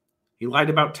 He lied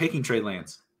about taking Trey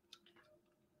Lance.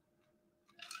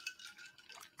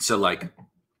 So, like,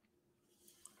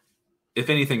 if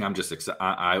anything, I'm just excited.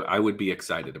 I would be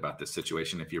excited about this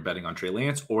situation if you're betting on Trey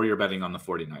Lance or you're betting on the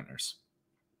 49ers.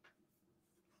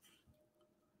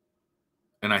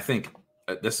 And I think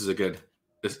this is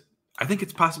I think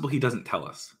it's possible he doesn't tell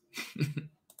us.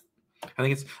 I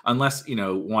think it's unless,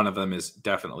 one of them is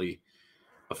definitely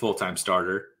a full-time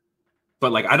starter.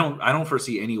 But like I don't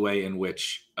foresee any way in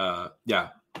which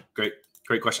great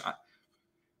question.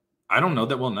 I don't know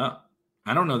that we'll know.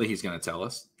 I don't know that he's going to tell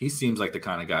us. He seems like the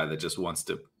kind of guy that just wants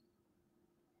to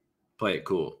play it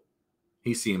cool.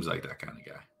 He seems like that kind of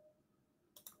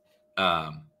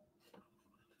guy.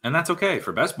 And that's okay.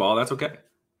 For best ball, that's okay.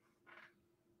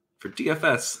 For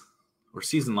DFS or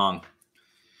season long,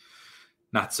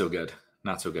 not so good.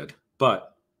 Not so good.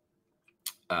 But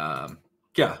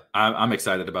I'm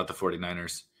excited about the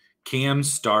 49ers. Cam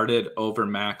started over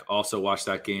Mac. Also watched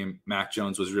that game. Mac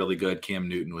Jones was really good. Cam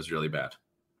Newton was really bad.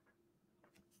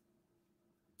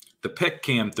 The pick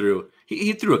Cam threw,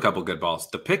 he threw a couple good balls.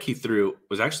 The pick he threw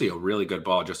was actually a really good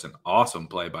ball, just an awesome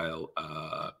play by,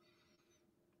 I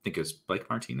think it was Blake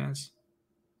Martinez.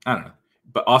 I don't know.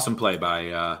 But awesome play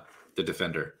by the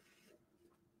defender.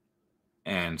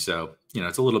 And so,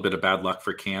 it's a little bit of bad luck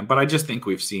for Cam, but I just think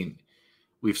we've seen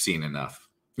enough.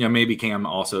 Maybe Cam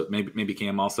also,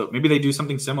 maybe they do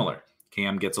something similar.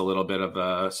 Cam gets a little bit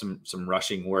of some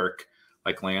rushing work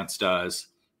like Lance does.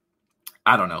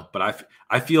 I don't know, but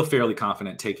I feel fairly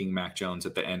confident taking Mac Jones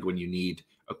at the end when you need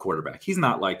a quarterback. He's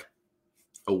not like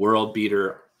a world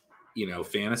beater,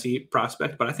 fantasy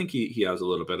prospect, but I think he has a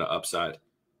little bit of upside.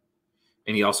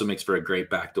 And he also makes for a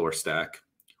great backdoor stack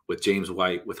with James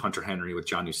White, with Hunter Henry, with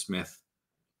Jonnu Smith,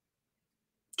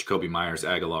 Jacoby Myers,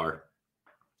 Aguilar,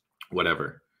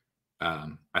 whatever. I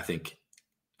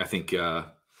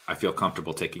feel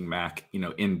comfortable taking Mac,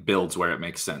 in builds where it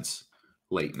makes sense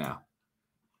late now.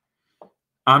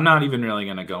 I'm not even really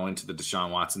going to go into the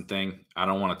Deshaun Watson thing. I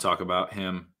don't want to talk about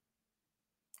him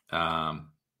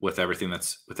with everything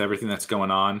that's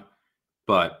going on.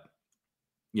 But,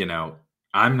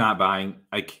 I'm not buying.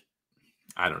 I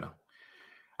don't know.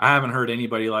 I haven't heard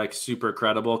anybody like super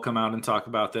credible come out and talk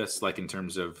about this, like in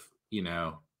terms of,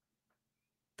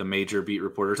 the major beat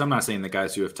reporters. I'm not saying the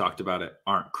guys who have talked about it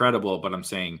aren't credible, but I'm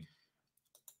saying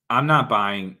I'm not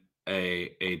buying a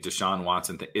Deshaun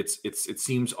Watson thing. It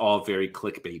seems all very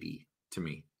clickbaity to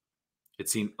me. It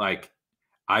seems like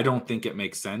I don't think it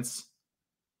makes sense.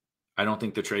 I don't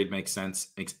think the trade makes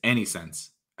any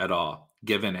sense at all,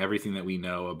 given everything that we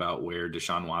know about where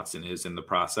Deshaun Watson is in the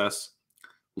process,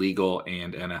 legal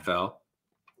and NFL.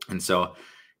 And so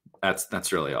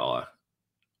that's really all.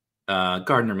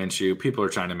 Gardner Minshew, people are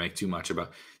trying to make too much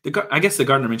about I guess the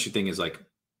Gardner Minshew thing is like,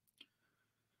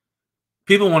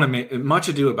 people want to make much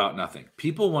ado about nothing.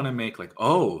 People want to make like,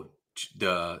 do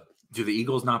the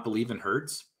Eagles not believe in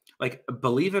Hurts? Like,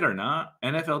 believe it or not,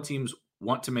 NFL teams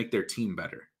want to make their team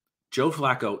better. Joe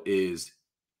Flacco is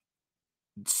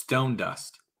stone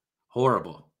dust,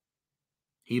 horrible.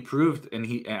 He proved,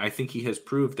 I think he has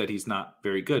proved that he's not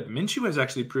very good. Minshew has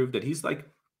actually proved that he's like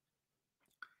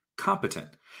competent,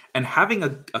 and having a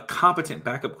competent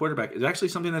backup quarterback is actually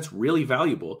something that's really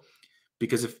valuable.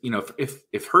 Because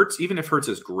if Hurts, even if Hurts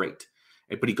is great,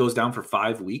 but he goes down for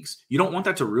 5 weeks, you don't want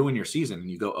that to ruin your season and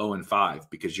you go 0-5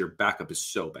 because your backup is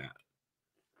so bad.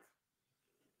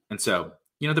 And so,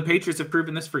 the Patriots have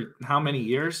proven this for how many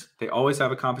years? They always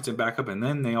have a competent backup, and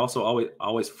then they also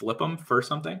always flip them for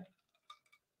something.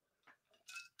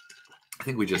 I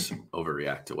think we just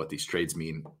overreact to what these trades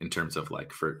mean in terms of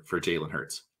like for Jalen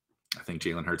Hurts. I think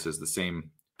Jalen Hurts is the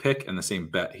same pick and the same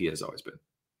bet he has always been.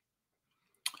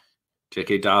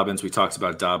 J.K. Dobbins, we talked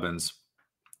about Dobbins.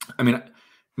 I mean,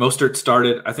 Mostert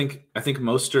started. I think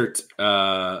Mostert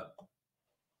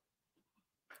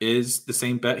is the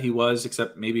same bet he was,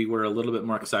 except maybe we're a little bit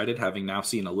more excited having now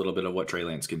seen a little bit of what Trey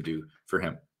Lance can do for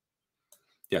him.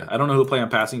 Yeah, I don't know who play on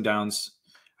passing downs.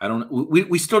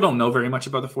 We still don't know very much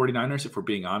about the 49ers, if we're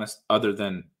being honest, other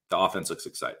than the offense looks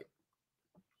exciting.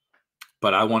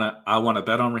 But I want to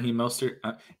bet on Raheem Mostert.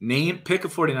 Pick a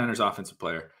 49ers offensive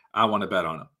player. I want to bet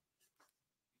on him.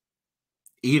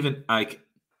 Even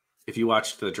if you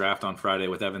watched the draft on Friday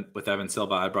with Evan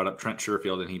Silva, I brought up Trent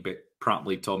Sherfield and he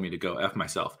promptly told me to go F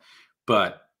myself.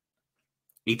 But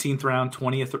 18th round,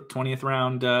 20th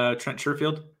round Trent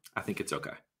Sherfield, I think it's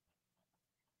okay.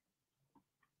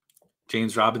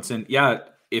 James Robinson, yeah.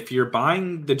 If you're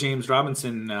buying the James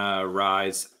Robinson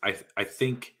rise, I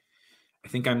think I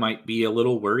think I might be a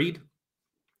little worried.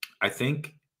 I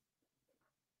think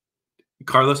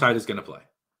Carlos Hyde is going to play.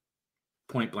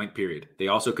 Point blank, period. They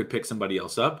also could pick somebody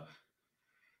else up.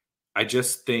 I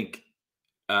just think,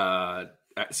 I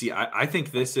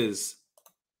think this is,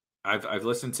 I've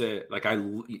listened to, like,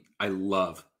 I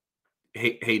love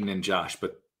Hayden and Josh,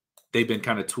 but they've been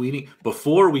kind of tweeting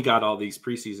before we got all these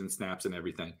preseason snaps and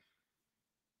everything.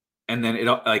 And then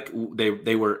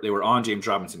they were on James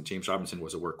Robinson. James Robinson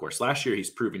was a workhorse last year. He's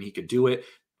proven he could do it.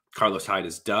 Carlos Hyde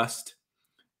is dust.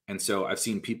 And so I've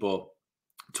seen people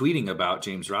tweeting about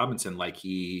James Robinson like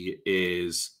he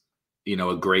is,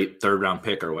 a great third round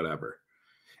pick or whatever.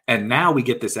 And now we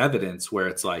get this evidence where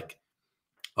it's like,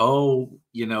 oh,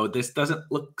 this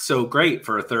doesn't look so great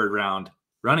for a third round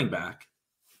running back.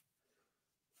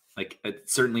 Like,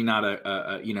 it's certainly not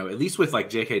at least with like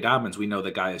J.K. Dobbins, we know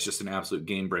the guy is just an absolute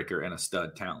game breaker and a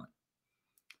stud talent.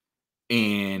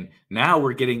 And now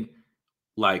we're getting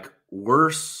like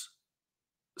worse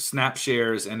snap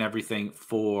shares and everything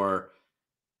for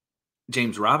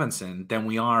James Robinson than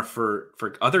we are for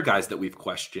other guys that we've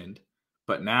questioned.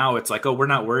 But now it's like, oh, we're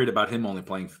not worried about him only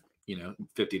playing,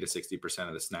 50 to 60%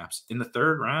 of the snaps in the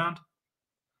third round.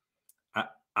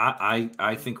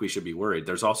 I think we should be worried.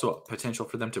 There's also potential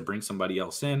for them to bring somebody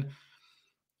else in.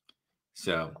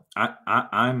 So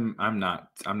I'm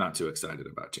not too excited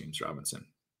about James Robinson.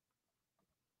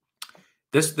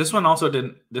 This one also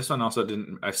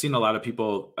didn't. I've seen a lot of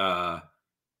people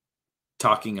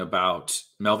talking about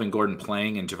Melvin Gordon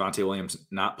playing and Javonte Williams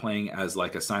not playing as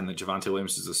like a sign that Javonte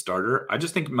Williams is a starter. I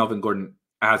just think Melvin Gordon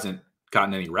hasn't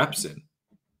gotten any reps in.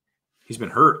 He's been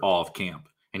hurt all of camp,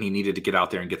 and he needed to get out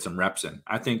there and get some reps in.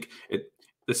 I think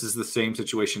this is the same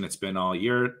situation it's been all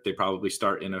year. They probably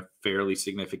start in a fairly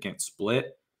significant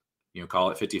split, call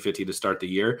it 50-50 to start the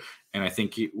year. And I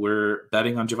think we're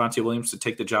betting on Javonte Williams to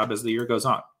take the job as the year goes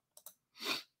on.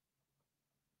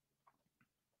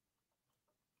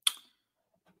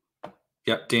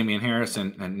 Yep, Damian Harris,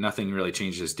 and nothing really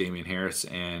changes Damian Harris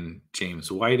and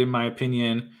James White, in my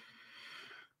opinion.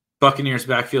 Buccaneers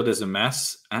backfield is a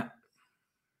mess.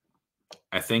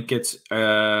 I think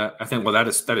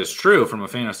that is true from a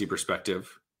fantasy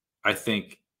perspective. I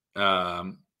think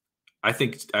I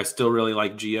still really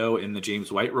like Gio in the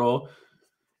James White role.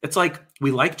 It's like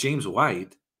we like James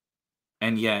White,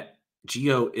 and yet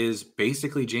Gio is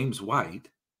basically James White.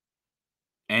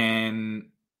 And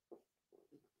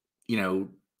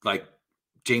like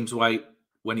James White,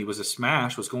 when he was a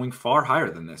smash, was going far higher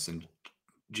than this. And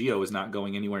Gio is not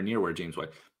going anywhere near where James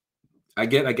White. I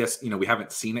guess, we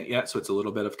haven't seen it yet, so it's a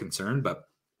little bit of concern, but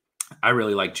I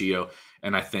really like Gio.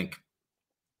 And I think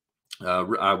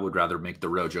I would rather make the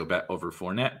Rojo bet over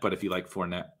Fournette. But if you like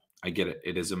Fournette, I get it.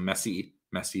 It is a messy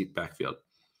backfield.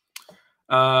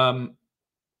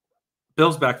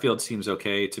 Bill's backfield seems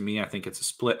okay to me. I think it's a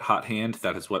split hot hand.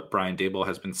 That is what Brian Daboll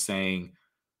has been saying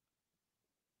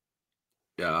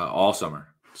all summer,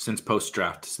 since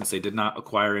post-draft, since they did not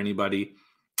acquire anybody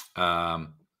who,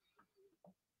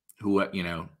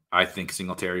 I think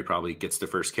Singletary probably gets the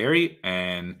first carry,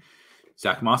 and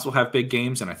Zach Moss will have big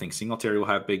games, and I think Singletary will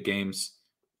have big games.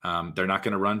 They're not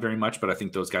going to run very much, but I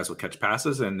think those guys will catch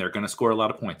passes, and they're going to score a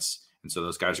lot of points. And so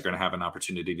those guys are going to have an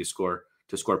opportunity to score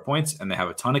points, and they have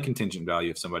a ton of contingent value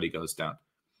if somebody goes down.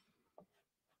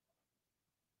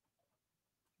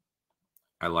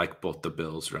 I like both the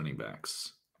Bills running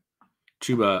backs.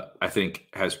 Chuba, I think,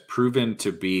 has proven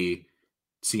to be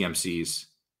CMC's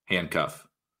handcuff.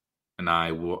 And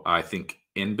I think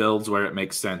in builds where it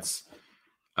makes sense,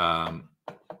 I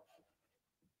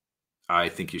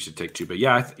think you should take Chuba.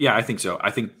 Yeah, I think so. I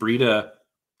think Breida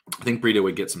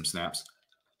would get some snaps.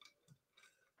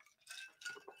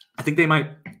 I think they might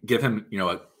give him,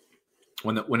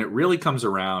 when it really comes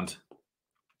around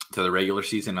to the regular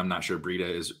season, I'm not sure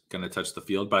Breida is going to touch the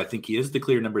field, but I think he is the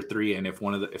clear number 3. And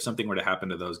if something were to happen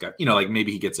to those guys, like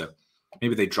maybe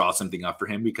maybe they draw something up for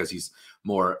him because he's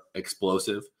more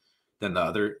explosive than the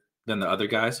other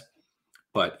guys.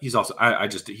 But he's also,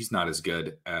 he's not as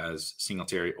good as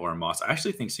Singletary or Moss. I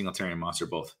actually think Singletary and Moss are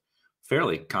both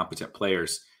fairly competent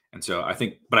players. And so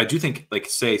I do think, like,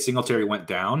 say Singletary went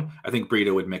down, I think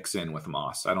Breida would mix in with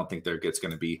Moss. I don't think it's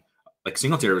going to be like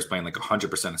Singletary was playing like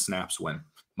 100% of snaps when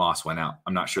Moss went out.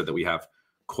 I'm not sure that we have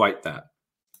quite that.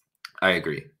 I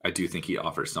agree. I do think he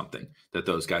offers something that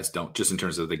those guys don't, just in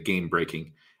terms of the game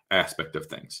breaking aspect of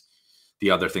things.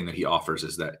 The other thing that he offers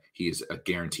is that he's a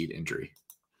guaranteed injury.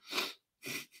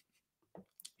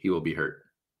 He will be hurt.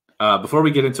 Before we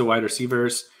get into wide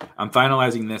receivers, I'm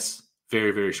finalizing this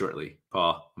very, very shortly,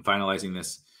 Paul. I'm finalizing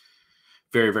this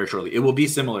very, very shortly. It will be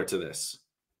similar to this.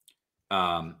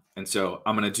 And so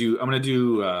I'm gonna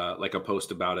do like a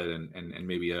post about it and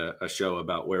maybe a show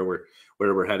about where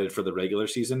we're headed for the regular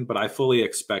season. But I fully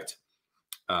expect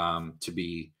to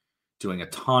be doing a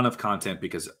ton of content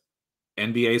because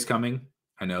NBA is coming.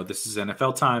 I know this is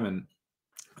NFL time and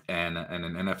an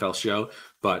NFL show,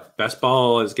 but best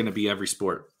ball is going to be every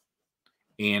sport.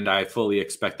 And I fully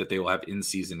expect that they will have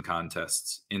in-season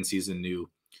contests, in-season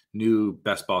new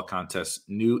best ball contests,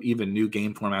 new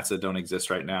game formats that don't exist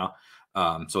right now.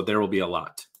 So there will be a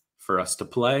lot for us to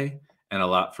play and a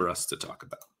lot for us to talk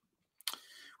about.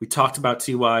 We talked about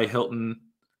T.Y. Hilton.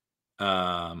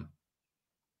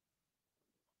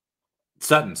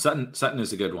 Sutton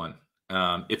is a good one.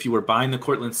 If you were buying the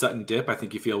Courtland Sutton dip, I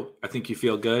think you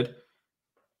feel good.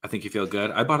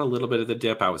 I bought a little bit of the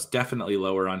dip. I was definitely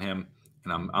lower on him,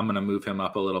 and I'm going to move him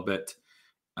up a little bit.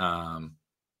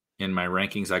 In my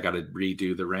rankings, I got to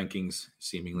redo the rankings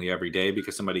seemingly every day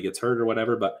because somebody gets hurt or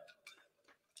whatever. But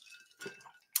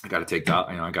I got to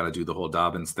I got to do the whole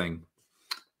Dobbins thing.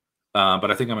 But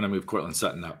I think I'm going to move Courtland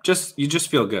Sutton up. You just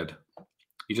feel good.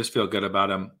 You just feel good about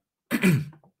him.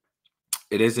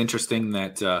 It is interesting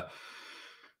that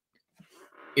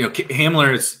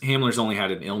Hamler's only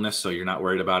had an illness, so you're not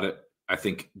worried about it. I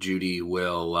think Judy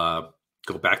will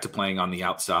go back to playing on the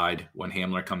outside when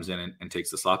Hamler comes in and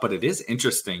takes the slot. But it is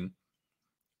interesting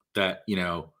that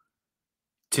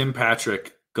Tim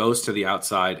Patrick goes to the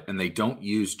outside and they don't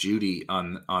use Judy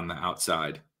on the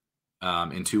outside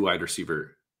in 2 wide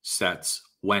receiver sets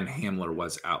when Hamler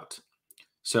was out.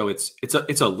 So it's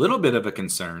a little bit of a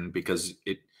concern because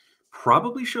it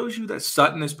probably shows you that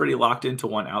Sutton is pretty locked into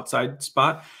one outside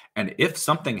spot. And if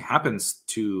something happens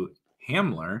to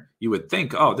Hamler, you would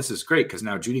think, oh, this is great because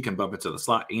now Judy can bump into the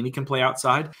slot and he can play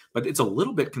outside. But it's a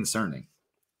little bit concerning.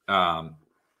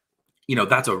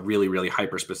 That's a really, really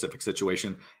hyper-specific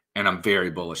situation. And I'm very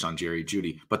bullish on Jerry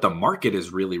Jeudy. But the market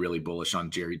is really, really bullish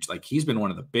on Jerry. Like, he's been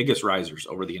one of the biggest risers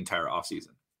over the entire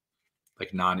offseason,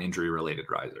 like non-injury related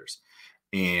risers.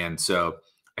 And so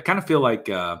I kind of feel like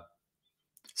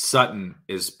Sutton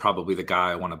is probably the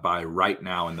guy I want to buy right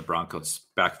now in the Broncos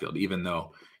backfield, even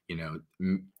though,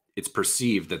 it's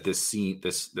perceived that this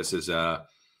is the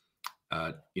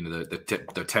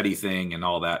Teddy thing and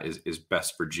all that is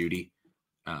best for Jeudy.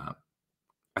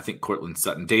 I think Courtland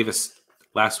Sutton Davis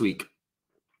last week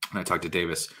when I talked to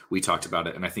Davis, we talked about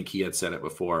it. And I think he had said it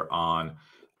before on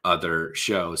other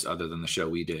shows other than the show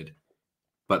we did.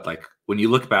 But like when you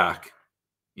look back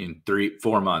in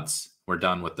 3-4 months, we're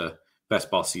done with the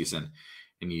best ball season.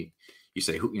 And you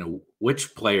say,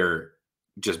 which player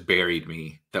just buried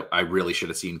me that I really should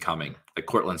have seen coming? Like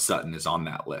Courtland Sutton is on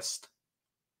that list,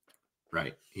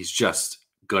 right? He's just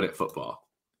good at football.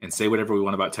 And say whatever we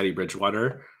want about Teddy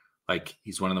Bridgewater, like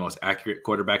he's one of the most accurate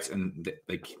quarterbacks, and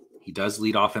like he does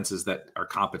lead offenses that are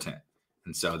competent.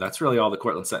 And so that's really all that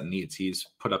Courtland Sutton needs. He's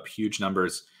put up huge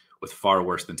numbers with far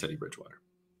worse than Teddy Bridgewater.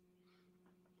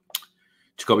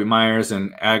 Jacoby Myers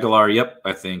and Aguilar. Yep,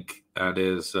 I think that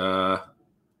is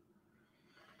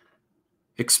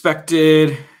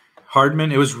expected.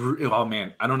 Hardman. It was. Oh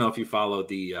man, I don't know if you follow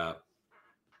the.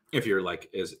 If you're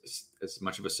like as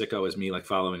much of a sicko as me, like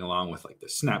following along with like the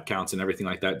snap counts and everything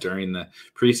like that during the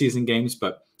preseason games,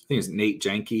 but I think it's Nate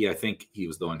Janke. I think he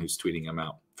was the one who's tweeting him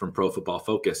out from Pro Football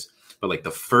Focus. But like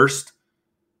the first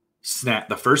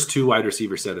 2 wide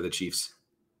receiver set of the Chiefs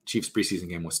preseason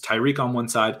game was Tyreek on one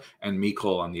side and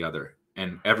Mecole on the other.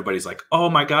 And everybody's like, oh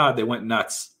my God, they went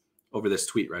nuts over this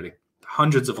tweet, right?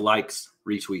 Hundreds of likes,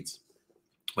 retweets,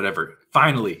 whatever.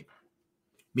 Finally,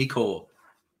 Mecole,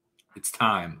 it's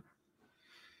time.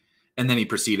 And then he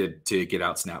proceeded to get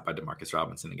outsnapped by Demarcus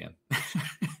Robinson again.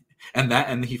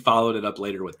 and he followed it up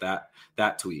later with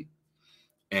that tweet.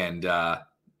 And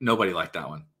nobody liked that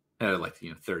one. It had like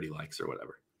 30 likes or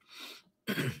whatever.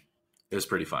 It was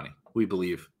pretty funny.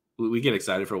 We get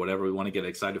excited for whatever we want to get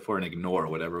excited for and ignore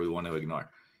whatever we want to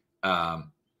ignore. I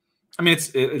mean,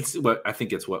 it's what I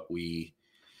think it's what we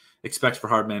expect for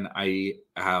Hardman.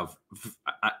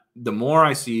 The more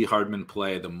I see Hardman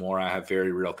play, the more I have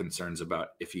very real concerns about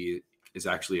if he is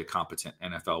actually a competent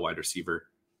NFL wide receiver.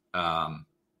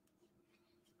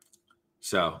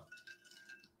 So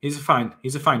he's a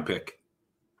fine pick.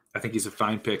 I think he's a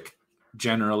fine pick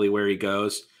generally where he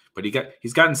goes, but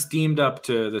he's gotten steamed up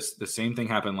to this. The same thing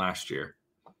happened last year.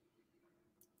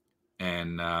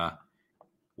 And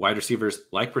wide receivers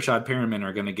like Rashad Perriman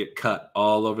are going to get cut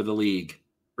all over the league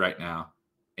right now.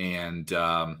 And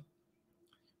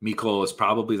Mecole is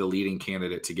probably the leading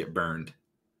candidate to get burned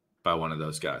by one of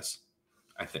those guys,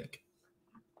 I think.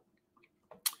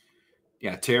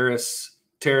 Yeah, Terrace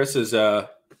is a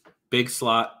big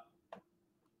slot.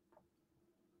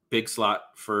 big slot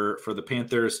for the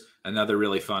Panthers. Another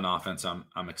really fun offense.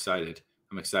 I'm excited.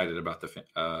 I'm excited about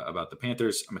the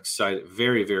Panthers. I'm excited,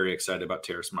 very, very excited about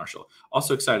Terrace Marshall.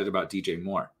 Also excited about DJ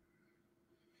Moore.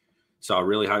 Saw a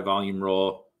really high volume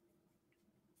role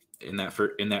in that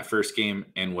first game,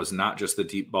 and was not just the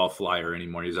deep ball flyer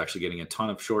anymore. He was actually getting a ton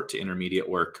of short to intermediate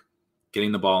work,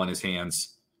 getting the ball in his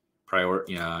hands,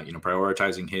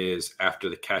 prioritizing his after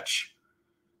the catch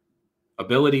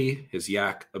ability, his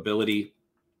yak ability,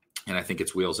 and I think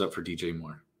it's wheels up for DJ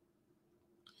Moore.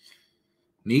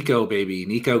 Nico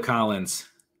Collins.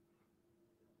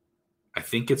 I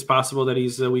think it's possible that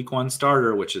he's a week 1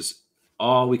 starter, which is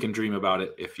all we can dream about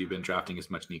it if you've been drafting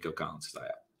as much Nico Collins as I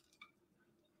have.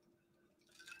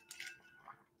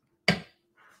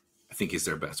 I think he's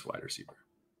their best wide receiver.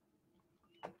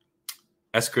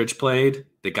 Eskridge played.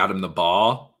 They got him the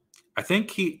ball. I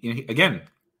think again,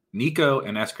 Nico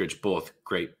and Eskridge, both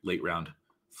great late round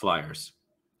flyers.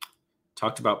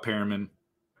 Talked about Perriman.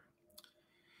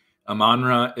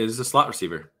 Amon-Ra is a slot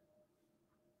receiver.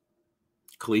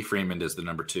 Khalif Raymond is the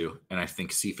number 2, and I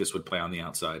think Cephas would play on the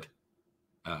outside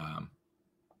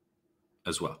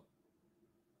as well.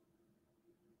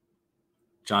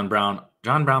 John Brown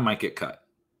might get cut.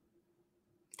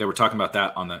 They were talking about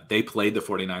that they played the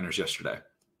 49ers yesterday.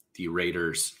 The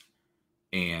Raiders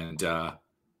and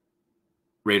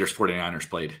Raiders 49ers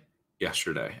played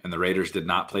yesterday, and the Raiders did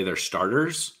not play their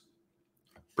starters.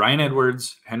 Bryan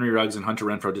Edwards, Henry Ruggs, and Hunter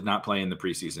Renfrow did not play in the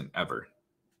preseason ever.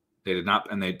 They did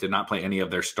not play any of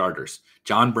their starters.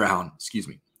 John Brown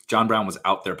was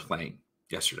out there playing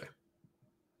yesterday.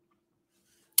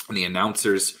 And the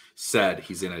announcers said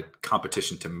he's in a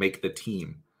competition to make the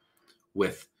team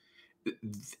with,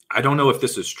 I don't know if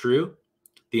this is true.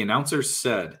 The announcers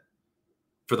said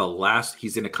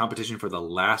he's in a competition for the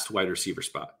last wide receiver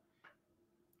spot.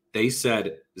 They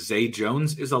said Zay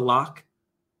Jones is a lock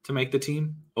to make the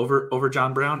team over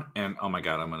John Brown. And oh my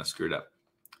God, I'm going to screw it up.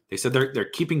 They said they're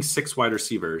keeping 6 wide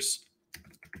receivers.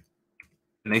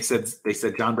 And they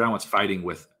said John Brown was fighting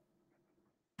with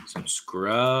some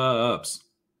scrubs.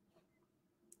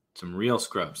 Some real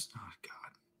scrubs. Oh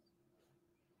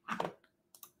God.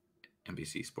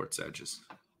 NBC Sports Edge is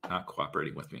not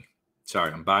cooperating with me.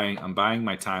 Sorry, I'm buying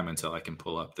my time until I can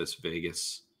pull up this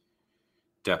Vegas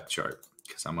depth chart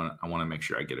because I want to make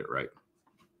sure I get it right.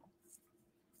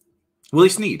 Willie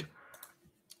Snead.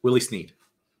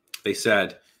 They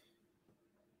said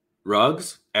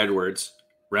Ruggs, Edwards,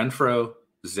 Renfrow,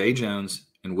 Zay Jones,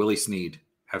 and Willie Snead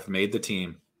have made the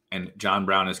team, and John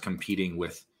Brown is competing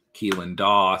with Keelan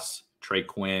Doss, Trey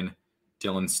Quinn,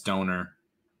 Dylan Stoner,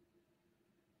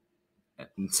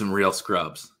 and some real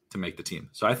scrubs to make the team.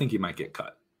 So I think he might get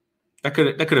cut. That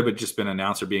could have just been an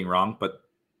announcer being wrong, but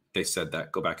they said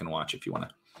that. Go back and watch if you want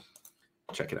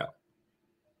to check it out.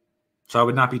 So I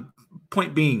would not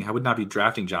be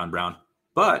drafting John Brown,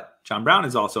 but John Brown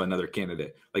is also another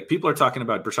candidate. Like, people are talking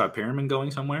about Brashad Perriman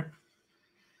going somewhere.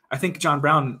 I think John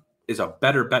Brown is a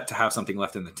better bet to have something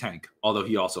left in the tank, although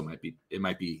he also might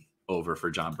be over for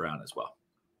John Brown as well.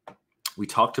 We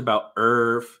talked about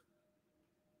Irv,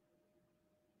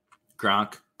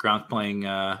 Gronk playing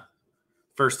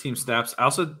first team snaps. I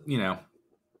also, I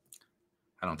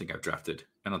don't think I've drafted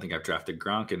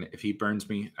Gronk, and if he burns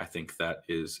me, I think that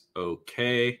is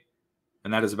okay.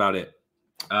 And that is about it.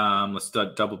 Let's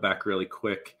double back really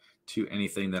quick to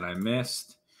anything that I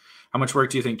missed. How much work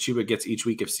do you think Chuba gets each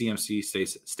week if CMC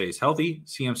stays healthy?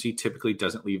 CMC typically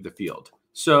doesn't leave the field.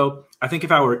 So I think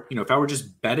if I were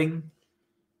just betting,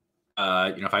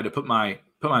 if I had to put my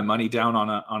money down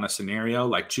on a scenario,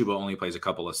 like Chuba only plays a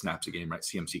couple of snaps a game, right?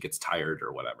 CMC gets tired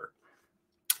or whatever,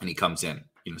 and he comes in.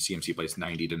 CMC plays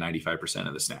 90 to 95%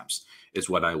 of the snaps is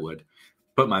what I would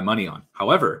put my money on.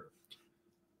 However,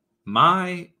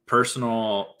 my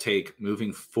personal take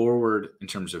moving forward in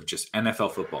terms of just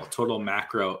NFL football, total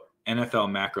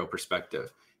NFL macro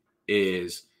perspective,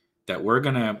 is that we're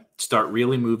going to start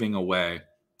really moving away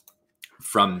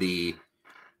from the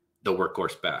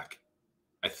workhorse back.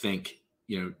 I think,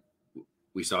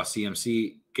 we saw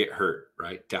CMC get hurt,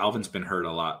 right? Dalvin's been hurt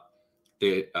a lot.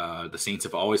 The Saints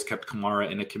have always kept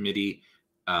Kamara in a committee.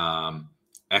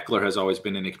 Eckler has always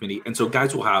been in a committee. And so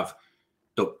guys will have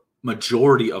the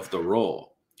majority of the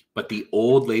role, but the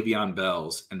old Le'Veon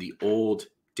Bells and the old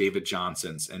David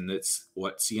Johnsons, and that's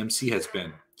what CMC has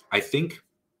been. I think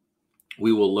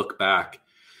we will look back,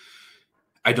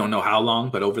 I don't know how long,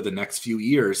 but over the next few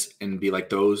years, and be like,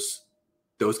 those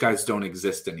guys don't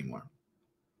exist anymore.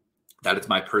 That is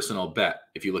my personal bet.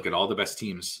 If you look at all the best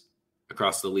teams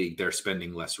across the league, they're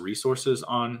spending less resources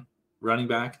on running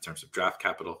back in terms of draft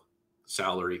capital,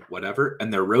 salary, whatever,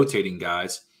 and they're rotating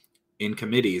guys in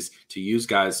committees to use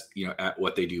guys, at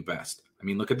what they do best. I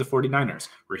mean, look at the 49ers.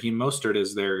 Raheem Mostert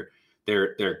is their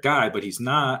guy, but he's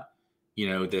not,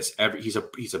 he's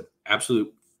a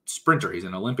absolute sprinter. He's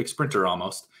an Olympic sprinter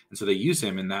almost. And so they use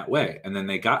him in that way. And then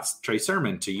they got Trey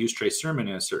Sermon to use Trey Sermon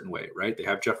in a certain way, right? They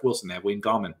have Jeff Wilson, they have Wayne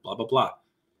Gallman, blah, blah, blah.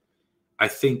 I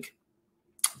think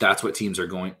that's what teams are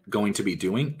going to be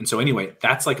doing. And so anyway,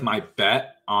 that's like my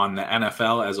bet on the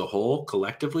NFL as a whole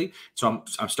collectively. So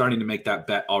I'm starting to make that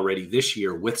bet already this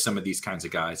year with some of these kinds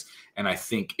of guys. And I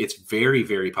think it's very,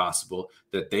 very possible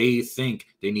that they think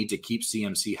they need to keep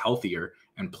CMC healthier,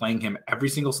 and playing him every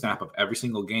single snap of every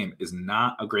single game is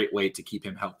not a great way to keep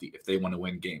him healthy if they want to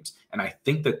win games. And I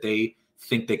think that they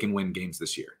think they can win games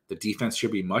this year. The defense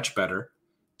should be much better.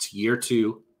 It's year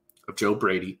 2 of Joe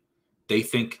Brady. They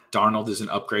think Darnold is an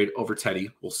upgrade over Teddy.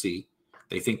 We'll see.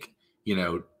 They think,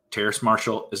 Terrace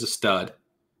Marshall is a stud.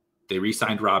 They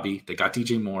re-signed Robbie. They got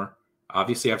DJ Moore.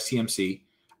 Obviously have CMC.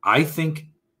 I think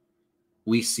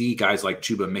we see guys like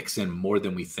Chuba mix in more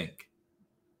than we think.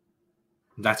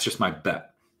 That's just my bet.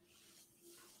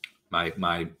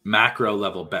 My macro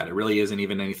level bet. It really isn't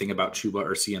even anything about Chuba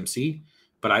or CMC,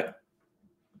 but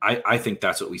I think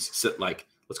that's what we sit like.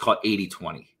 Let's call it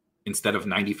 80-20 instead of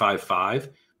 95-5.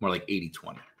 More like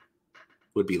 80-20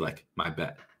 would be like my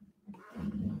bet.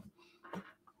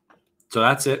 So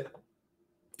that's it.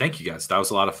 Thank you guys. That was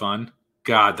a lot of fun.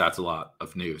 God, that's a lot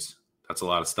of news. That's a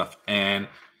lot of stuff. And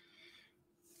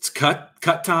it's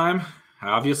cut time.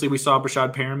 Obviously, we saw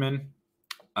Brashad Perriman.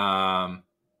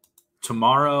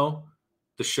 Tomorrow,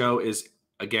 the show is,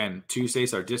 again,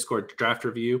 Tuesdays, our Discord draft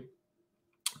review.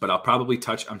 But I'll probably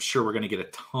I'm sure we're going to get a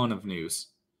ton of news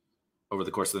over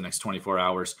the course of the next 24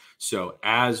 hours. So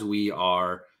as we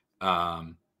are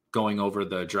going over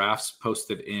the drafts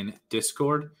posted in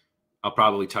Discord, I'll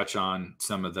probably touch on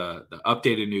some of the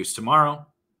updated news tomorrow.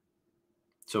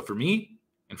 So for me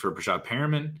and for Brashad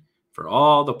Perriman, for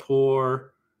all the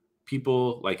poor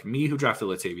people like me who drafted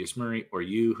Latavius Murray or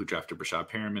you who drafted Brashad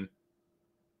Perriman,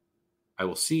 I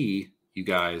will see you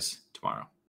guys tomorrow.